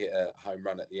 although he hit a home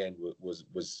run at the end, was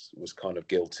kind of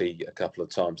guilty a couple of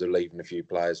times of leaving a few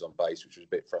players on base, which was a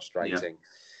bit frustrating.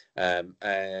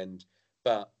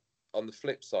 But on the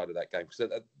flip side of that game, because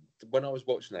when I was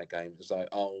watching that game, it was like,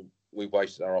 oh, we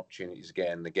wasted our opportunities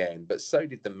again and again. But so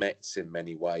did the Mets in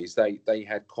many ways. They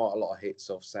had quite a lot of hits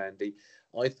off Sandy.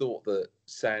 I thought that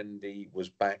Sandy was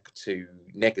back to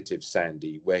negative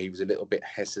Sandy, where he was a little bit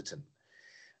hesitant.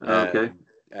 Okay.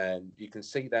 And you can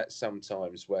see that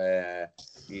sometimes where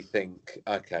you think,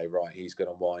 okay, right, he's going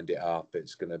to wind it up.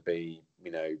 It's going to be,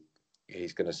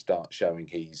 he's going to start showing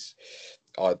his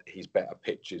better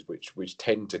pitches, which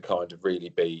tend to kind of really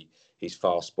be his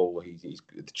fastball. He's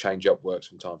the change-up works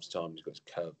from time to time. He's got his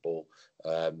curveball,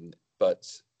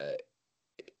 but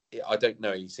I don't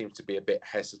know. He seems to be a bit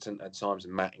hesitant at times,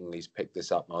 and Mattingly's picked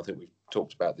this up. And I think we've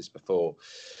talked about this before.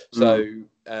 So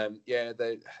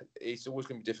it's always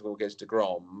going to be difficult against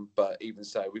DeGrom. But even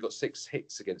so, we got 6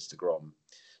 hits against DeGrom.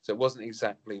 So it wasn't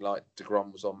exactly like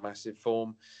DeGrom was on massive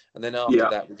form. And then after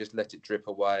that, we just let it drip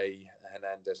away.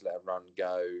 Hernandez let a run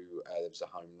go. There was a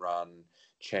home run.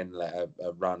 Chen let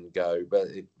a run go. But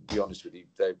to be honest with you,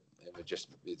 they were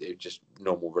just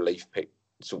normal relief pick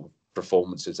sort of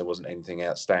performances. There wasn't anything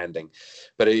outstanding.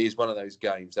 But it is one of those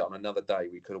games that on another day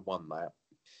we could have won that.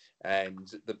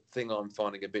 And the thing I'm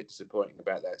finding a bit disappointing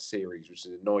about that series, which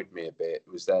has annoyed me a bit,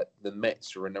 was that the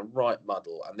Mets were in a right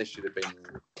muddle, and this should have been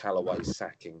Callaway's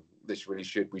sacking. We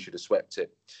should have swept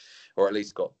it, or at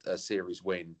least got a series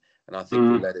win. And I think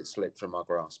we let it slip from our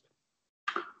grasp.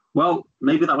 Well,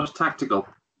 maybe that was tactical.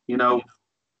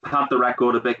 Have the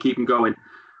record a bit, keep them going.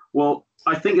 Well,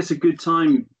 I think it's a good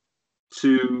time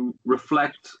to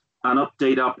reflect and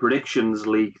update our predictions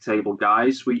league table,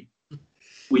 guys. We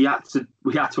had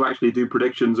to actually do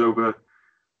predictions over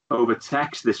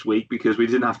text this week because we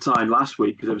didn't have time last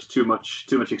week because there was too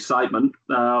much excitement.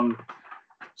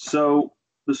 So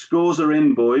the scores are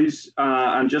in, boys,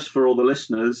 and just for all the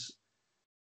listeners,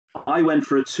 I went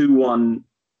for a 2-1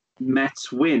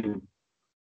 Mets win.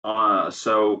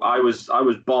 So I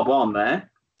was bob on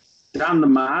there. Dan the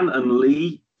man and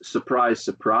Lee, surprise,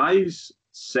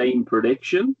 same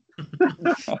prediction.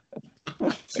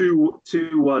 2-1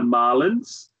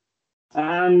 Marlins.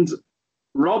 And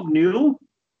Rob Newell,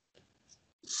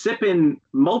 sipping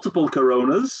multiple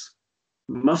Coronas,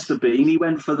 must have been, he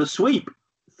went for the sweep,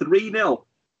 3-0.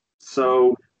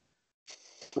 So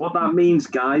what that means,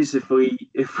 guys, if we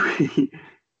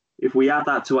add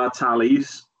that to our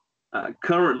tallies,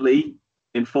 currently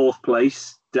in 4th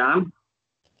place, Dan,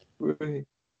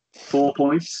 4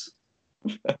 points.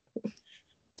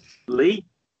 Lee,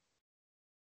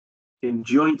 in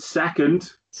joint 2nd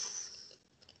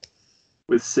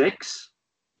with 6.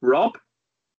 Rob,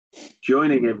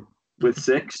 joining him with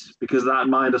 6 because that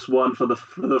 -1 for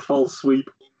the full sweep.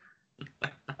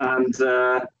 And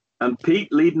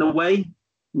Pete leading away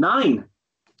 9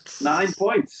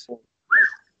 points.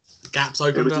 Gaps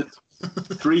opened up.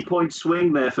 3-point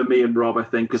swing there for me and Rob, I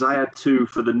think, because I had 2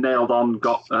 for the nailed on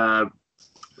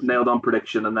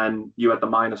prediction, and then you had the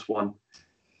 -1.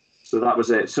 So that was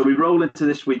it. So we roll into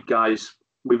this week, guys.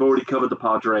 We've already covered the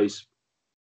Padres.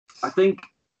 I think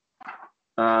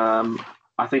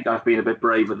I've been a bit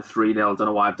brave with the 3-0. I don't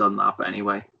know why I've done that, but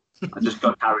anyway, I just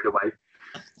got carried away.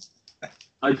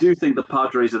 I do think the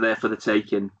Padres are there for the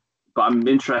taking, but I'm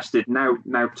interested now.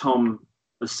 Now Tom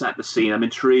has set the scene. I'm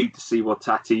intrigued to see what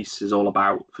Tatis is all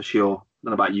about for sure. I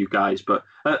don't know about you guys, but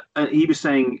he was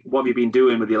saying, "What have you been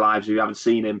doing with your lives if you haven't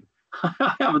seen him?"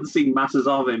 I haven't seen masses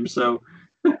of him, so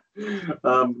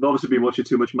I've obviously been watching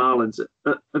too much Marlins.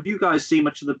 Have you guys seen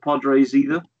much of the Padres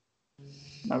either?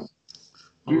 No.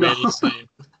 I'm really saying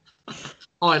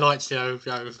highlights,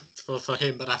 for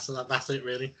him, but that's it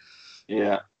really.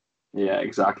 Yeah,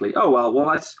 exactly. Oh well,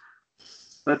 let's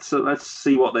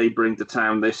see what they bring to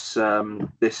town this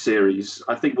series.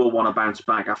 I think we'll want to bounce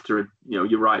back after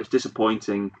you're right. It's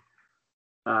disappointing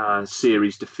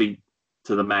series defeat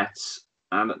to the Mets,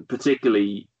 and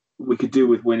particularly we could do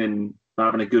with winning,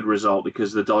 having a good result,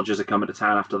 because the Dodgers are coming to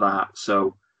town after that.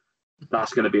 So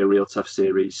that's going to be a real tough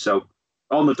series. So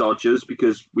on the Dodgers,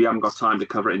 because we haven't got time to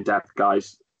cover it in depth,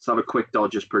 guys, let's have a quick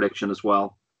Dodgers prediction as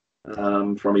well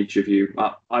from each of you.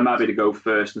 I'm happy to go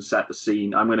first and set the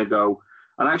scene. I'm going to go.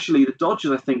 And actually, the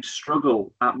Dodgers, I think,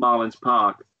 struggle at Marlins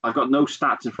Park. I've got no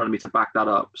stats in front of me to back that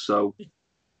up. So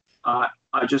I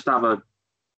just have a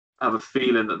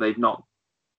feeling that they've not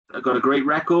got a great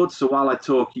record. So while I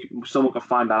talk, someone can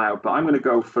find that out. But I'm going to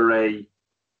go for a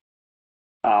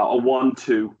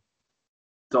 1-2,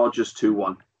 Dodgers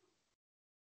 2-1.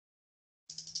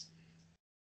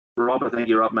 Rob, I think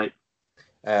you're up, mate.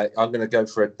 I'm going to go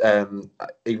for it.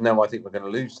 Even though I think we're going to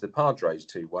lose to the Padres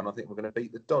 2-1, I think we're going to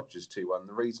beat the Dodgers 2-1.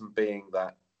 The reason being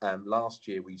that last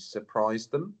year we surprised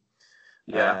them,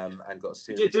 and got a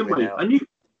series didn't win we? out.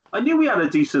 I knew we'd had a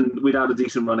decent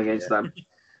run against them.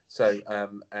 So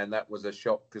and that was a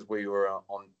shock because we were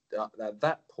on at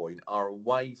that point. Our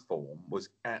away form was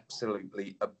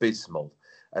absolutely abysmal,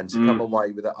 and to come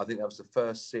away with that, I think that was the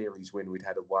first series win we'd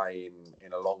had away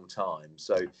in a long time.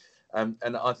 So. And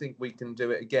I think we can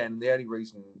do it again. The only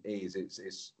reason is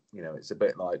it's a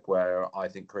bit like where I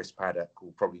think Chris Paddock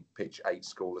will probably pitch 8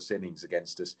 scoreless innings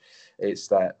against us. It's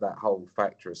that whole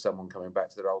factor of someone coming back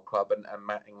to their old club, and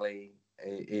Mattingly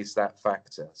is that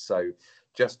factor. So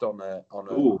just on a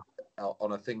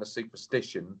thing of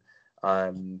superstition,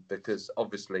 because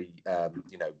obviously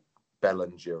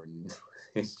Bellinger and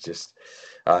he's just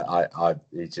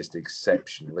he's just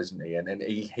exceptional, isn't he? And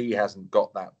he hasn't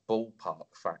got that ballpark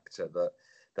factor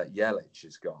that Yelich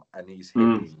has got, and he's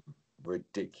hitting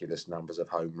ridiculous numbers of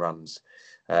home runs.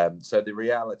 So the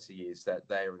reality is that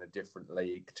they're in a different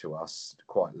league to us,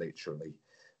 quite literally.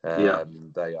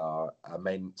 They are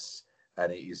immense,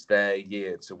 and it is their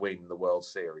year to win the World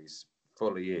Series.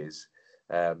 Fully is.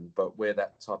 But we're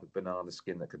that type of banana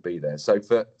skin that could be there. So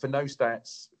for no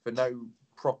stats, for no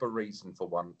proper reason for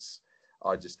once,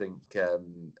 I just think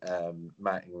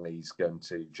Mattingly's going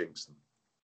to jinx them.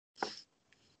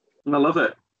 I love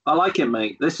it. I like it,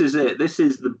 mate. This is it. This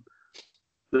is the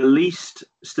least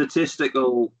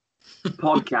statistical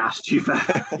podcast you've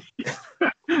ever.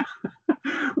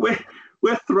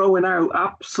 we're throwing out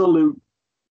absolute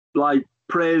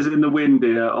prayers in the wind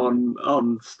here on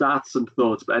stats and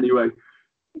thoughts. But anyway,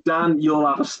 Dan, you'll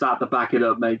have a stat to back it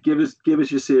up, mate. Give us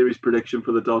your series prediction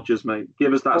for the Dodgers, mate.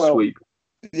 Give us that sweep.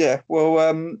 Yeah, well,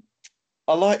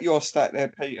 I like your stat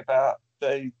there, Pete, about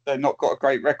they've not got a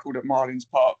great record at Marlins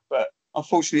Park, but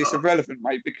unfortunately it's irrelevant,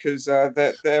 mate, because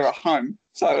they're at home.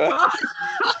 So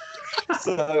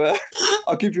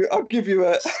I'll give you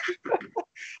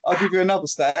another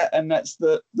stat, and that's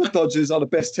that the Dodgers are the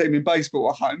best team in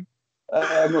baseball at home,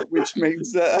 which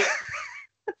means that.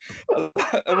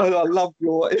 I love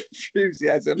your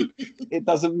enthusiasm. It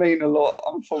doesn't mean a lot,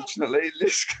 unfortunately, in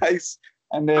this case,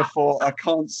 and therefore I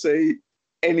can't see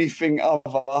anything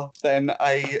other than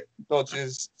a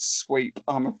Dodgers sweep,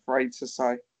 I'm afraid to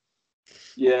say.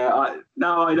 Yeah,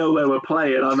 now I know where we're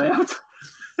playing. I may have to...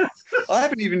 I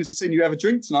haven't even seen you have a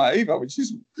drink tonight either, which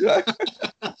is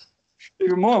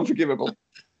even more unforgivable.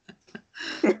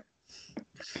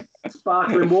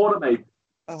 Sparkling water, mate.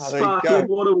 Sparkling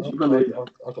water, would you believe?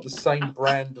 I've got the same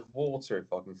brand of water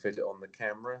if I can fit it on the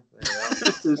camera.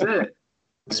 This is it.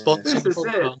 This is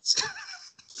it.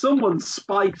 Someone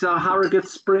spiked our Harrogate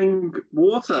Spring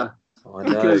water. I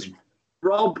know. Because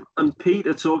Rob and Pete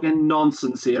are talking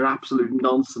nonsense here, absolute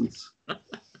nonsense.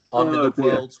 I'm in the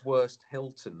world's worst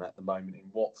Hilton at the moment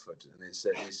in Watford, and it's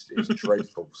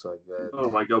dreadful. So. Oh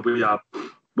my God, we're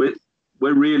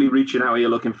really reaching out here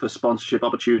looking for sponsorship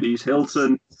opportunities.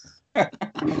 Hilton.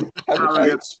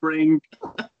 Harrogate Spring,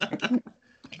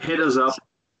 hit us up.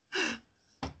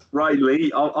 Right,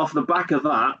 Lee, off the back of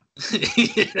that,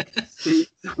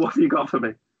 what have you got for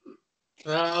me?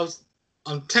 I'm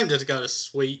tempted to go to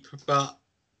sweep, but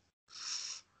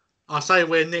I say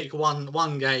we're nick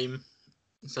one game,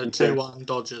 so 2-1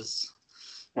 Dodgers.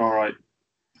 All right.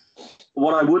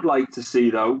 What I would like to see,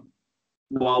 though,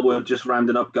 while we're just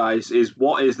rounding up, guys, is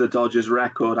what is the Dodgers'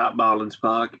 record at Marlins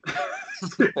Park?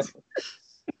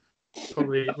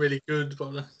 Probably really good,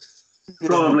 but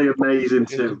probably amazing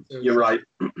too. You're right.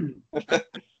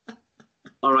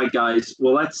 All right, guys.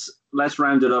 Well, let's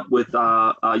round it up with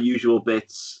our usual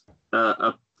bits.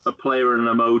 A player and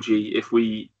an emoji, if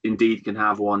we indeed can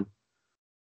have one.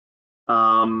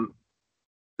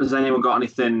 Has anyone got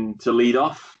anything to lead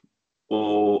off,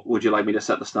 or would you like me to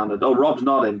set the standard? Oh, Rob's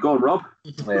nodding. Go on, Rob.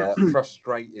 Yeah,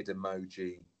 frustrated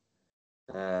emoji,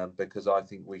 because I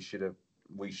think we should have,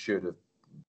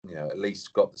 at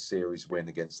least got the series win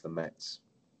against the Mets.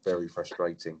 Very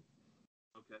frustrating.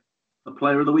 Okay. a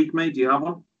player of the week, mate? Do you have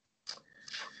one?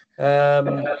 I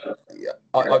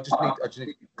just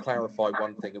need to clarify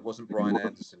one thing. It wasn't Brian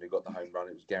Anderson who got the home run.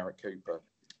 It was Garrett Cooper.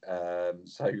 For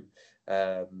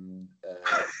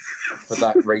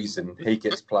that reason, he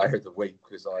gets player of the week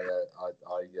because I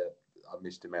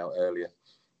missed him out earlier.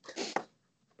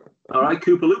 All right,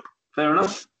 Cooper Loop. Fair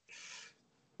enough.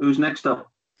 Who's next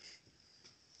up?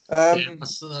 You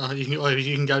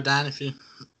can go, Dan, if you.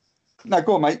 No,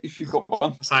 go on, mate. If you've got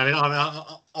one. So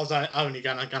I was only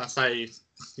gonna say,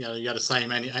 you had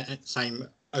the same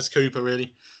as Cooper.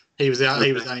 Really, he was the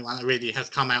only one that really has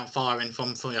come out firing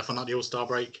from like the All-Star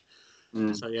break.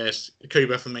 So yes,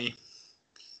 Cooper for me.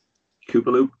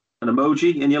 Cooper Loop. An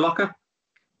emoji in your locker?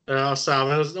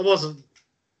 So it wasn't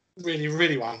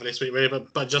really one for this week, really,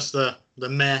 but just the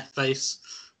meh face.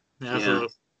 For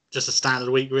just a standard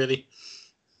week, really.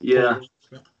 Yeah.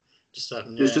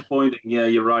 Disappointing. Yeah,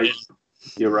 you're right. Yeah.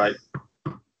 You're right.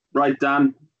 Right,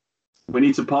 Dan. We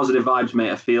need some positive vibes,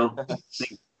 mate. I feel.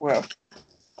 Well,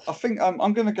 I think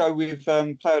I'm going to go with player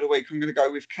of the week. I'm going to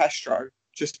go with Castro,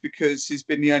 just because he's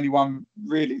been the only one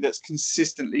really that's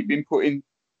consistently been putting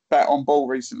bat on ball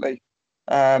recently.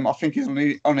 I think he's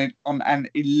on an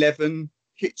 11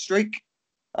 hit streak.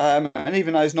 And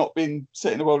even though he's not been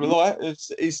setting the world alight,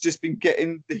 he's just been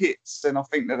getting the hits. And I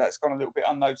think that's gone a little bit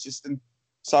unnoticed. And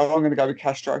so I'm going to go with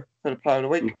Castro for the player of the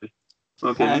week.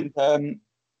 Okay. And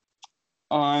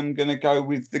I'm going to go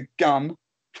with the gun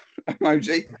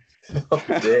emoji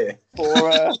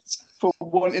for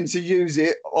wanting to use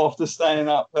it after staying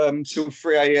up till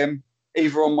 3 a.m.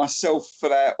 either on myself for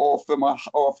that or for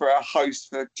our host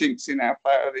for jinxing our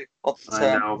player of the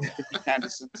term,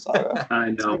 Anderson. So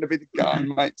I know. It's going to be the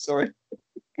gun, mate. Sorry.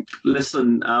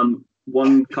 Listen,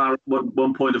 one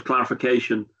point of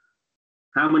clarification.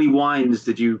 How many wines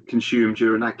did you consume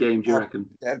during that game, do you reckon?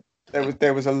 Yeah,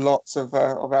 there was a lot of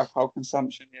alcohol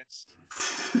consumption, yes.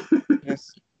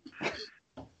 Yes.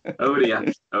 Oh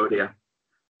dear.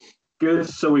 Good.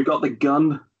 So we've got the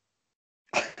gun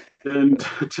turned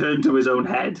to his own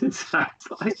head, it sounds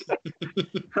like.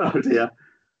 Oh dear.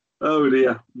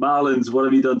 Marlins, what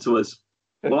have you done to us?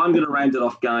 Well, I'm going to round it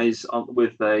off, guys,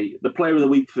 with the player of the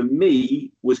week for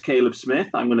me was Caleb Smith.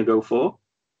 I'm going to go for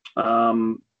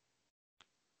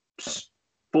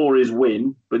his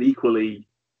win, but equally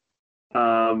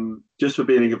just for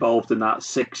being involved in that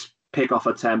 6 pick-off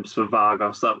attempts from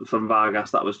Vargas.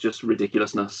 That was just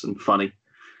ridiculousness and funny.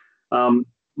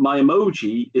 My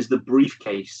emoji is the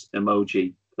briefcase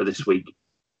emoji for this week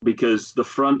because the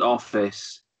front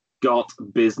office got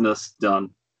business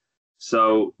done.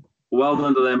 So well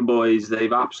done to them boys.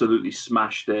 They've absolutely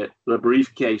smashed it. The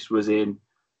briefcase was in.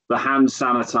 The hand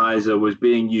sanitizer was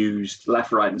being used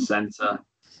left, right, and centre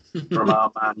from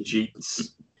our man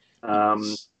Jeets.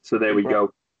 So there we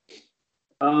go.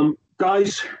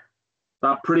 Guys,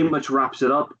 that pretty much wraps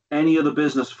it up. Any other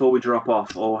business before we drop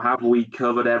off, or have we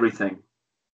covered everything?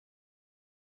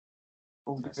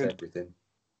 That's everything.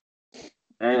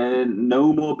 And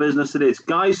no more business it is.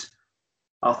 Guys,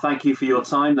 I'll thank you for your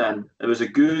time then. It was a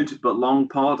good but long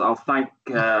pod. I'll thank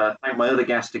my other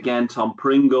guest again, Tom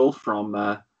Pringle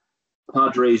from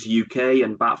Padres UK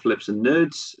and Bat Flips and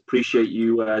Nerds. Appreciate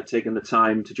you taking the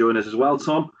time to join us as well,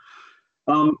 Tom.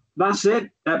 That's it.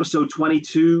 Episode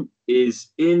 22 is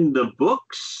in the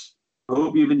books. I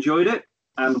hope you've enjoyed it,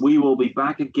 and we will be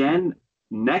back again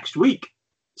next week.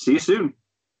 See you soon.